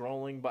still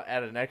scrolling but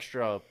at an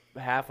extra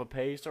half a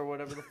pace or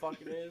whatever the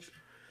fuck it is.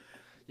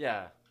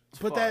 Yeah.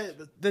 But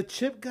the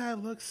chip guy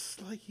looks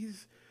like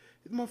this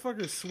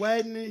motherfucker's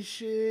sweating and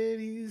shit.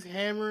 He's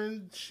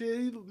hammering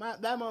shit.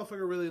 That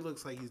motherfucker really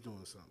looks like he's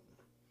doing something.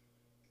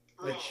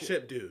 Bro, Like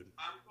chip dude.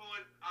 I'm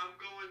going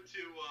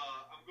to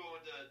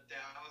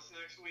Dallas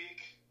next week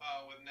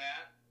with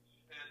Nat,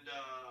 and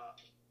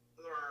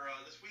or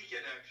this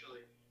weekend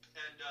actually,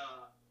 and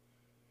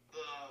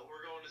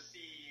we're going to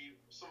see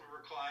some of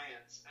her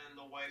clients, and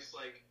the wife's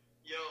like,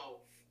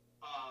 "Yo,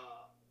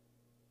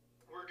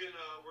 we're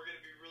gonna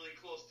be really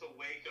close to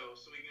Waco,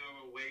 so we can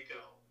go to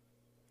Waco."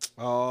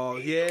 Oh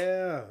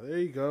yeah, there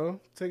you go.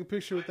 Take a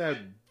picture with that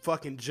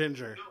fucking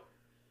ginger. No,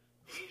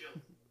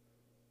 Angel,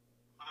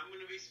 I'm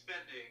gonna be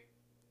spending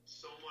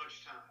so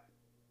much time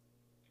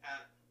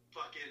at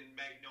fucking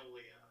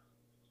Magnolia.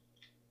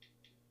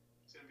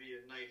 It's gonna be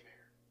a nightmare.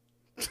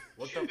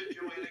 What Chip the? and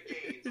Joanna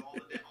Gaines all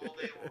day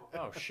long.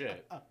 Oh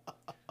shit.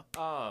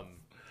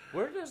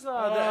 Where's the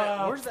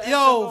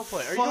yo, XFL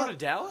play? Are you going to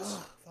Dallas?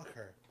 Fuck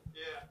her.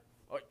 Yeah.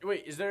 Oh,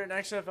 wait, is there an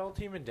XFL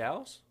team in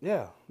Dallas?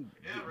 Yeah, Yeah,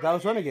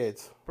 Dallas right.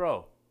 Renegades.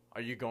 Bro, are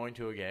you going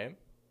to a game?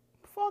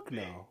 Fuck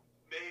no.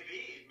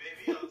 Maybe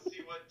I'll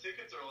see what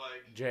tickets are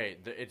like. Jay,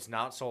 it's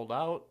not sold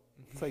out.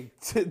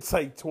 It's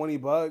like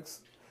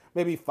 $20,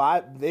 maybe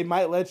 $5. They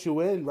might let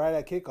you in right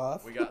at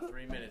kickoff. We got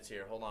 3 minutes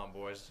here. Hold on,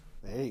 boys.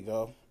 There you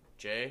go.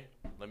 Jay,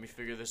 let me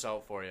figure this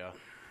out for you.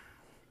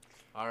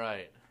 All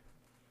right.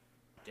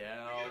 We get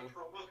a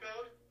promo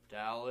code?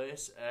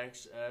 Dallas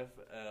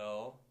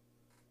XFL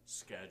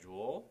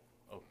schedule.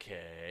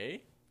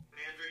 Okay.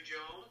 Landry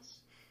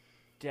Jones?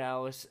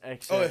 Dallas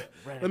XFL Oh,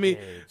 let me.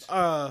 Renegades.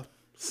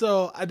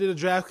 So I did a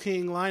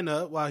DraftKings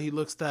lineup while he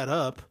looks that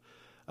up.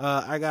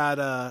 I got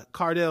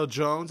Cardale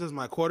Jones as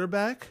my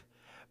quarterback,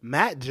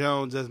 Matt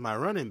Jones as my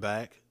running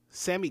back,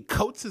 Sammy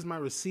Coates as my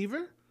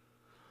receiver,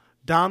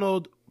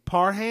 Donald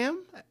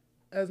Parham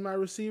as my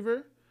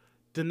receiver,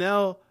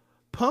 Donnell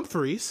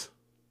Pumphrey,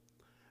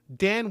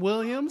 Dan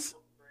Williams,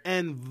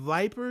 and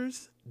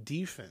Vipers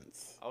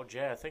defense. Oh,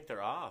 Jay, I think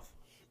they're off.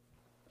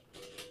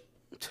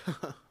 There's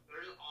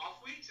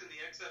off weeks in the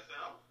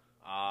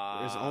XFL?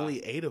 There's only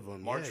 8 of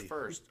them. March yeah.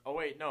 1st. Oh,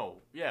 wait, no.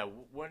 Yeah,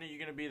 when are you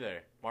going to be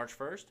there? March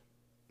 1st?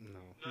 No,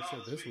 No, he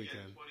said this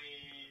weekend.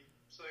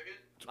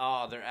 22nd.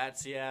 Oh, they're at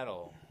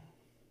Seattle.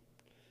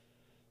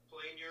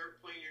 Playing your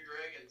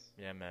Dragons.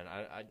 Yeah, man.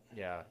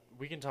 Yeah,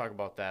 we can talk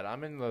about that.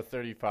 I'm in the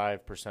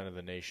 35% of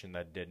the nation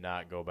that did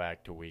not go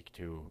back to week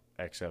 2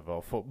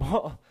 XFL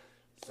football.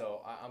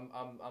 So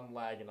I'm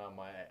lagging on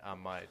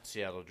my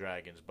Seattle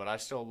Dragons, but I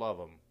still love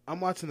them.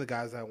 I'm watching the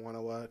guys I want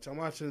to watch. I'm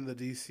watching the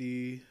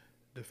DC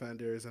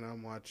Defenders, and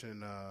I'm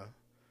watching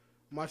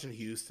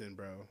Houston,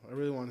 bro. I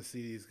really want to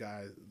see these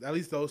guys, at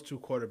least those 2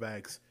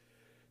 quarterbacks,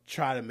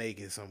 try to make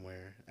it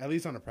somewhere. At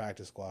least on the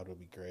practice squad would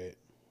be great.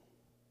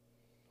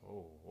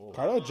 Oh,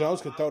 Cardale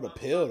Jones could throw the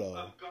pill, though.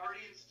 I'm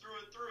Guardians through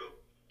and through.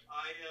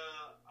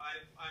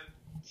 I'm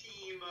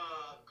team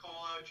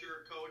call out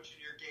your coach and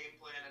your game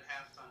plan at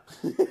halftime.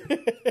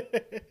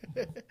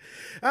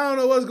 I don't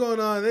know what's going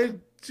on. They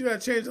got to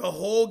change the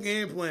whole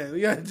game plan. We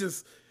got to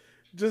just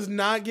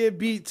not get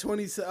beat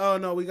 20. Oh,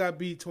 no, we got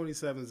beat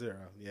 27-0.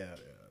 Yeah,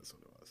 that's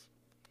what it was.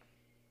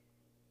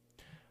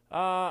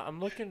 I'm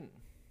looking.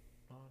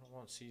 Oh, I don't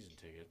want season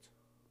tickets.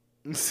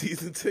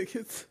 Season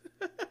tickets?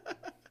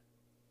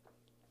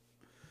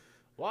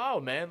 Wow,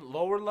 man!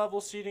 Lower level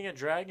seating at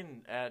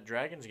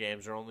Dragons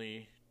games are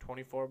only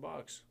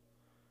 $24.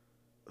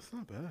 That's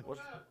not bad.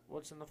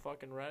 What's in the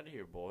fucking red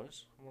here,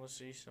 boys? I want to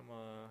see some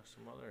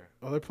other.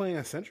 Oh, they're playing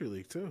at Century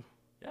League, too.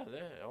 Yeah,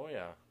 oh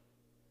yeah.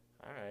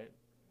 All right.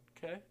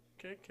 Okay.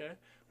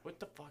 What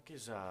the fuck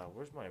is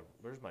where's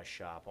my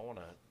shop? I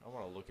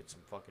wanna look at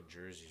some fucking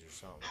jerseys or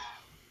something.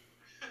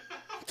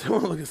 I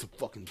want to look at some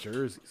fucking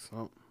jerseys.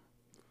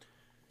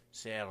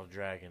 Seattle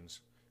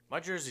Dragons. My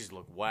jerseys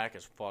look whack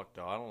as fuck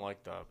though. I don't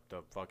like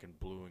the fucking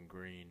blue and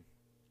green,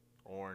 orange.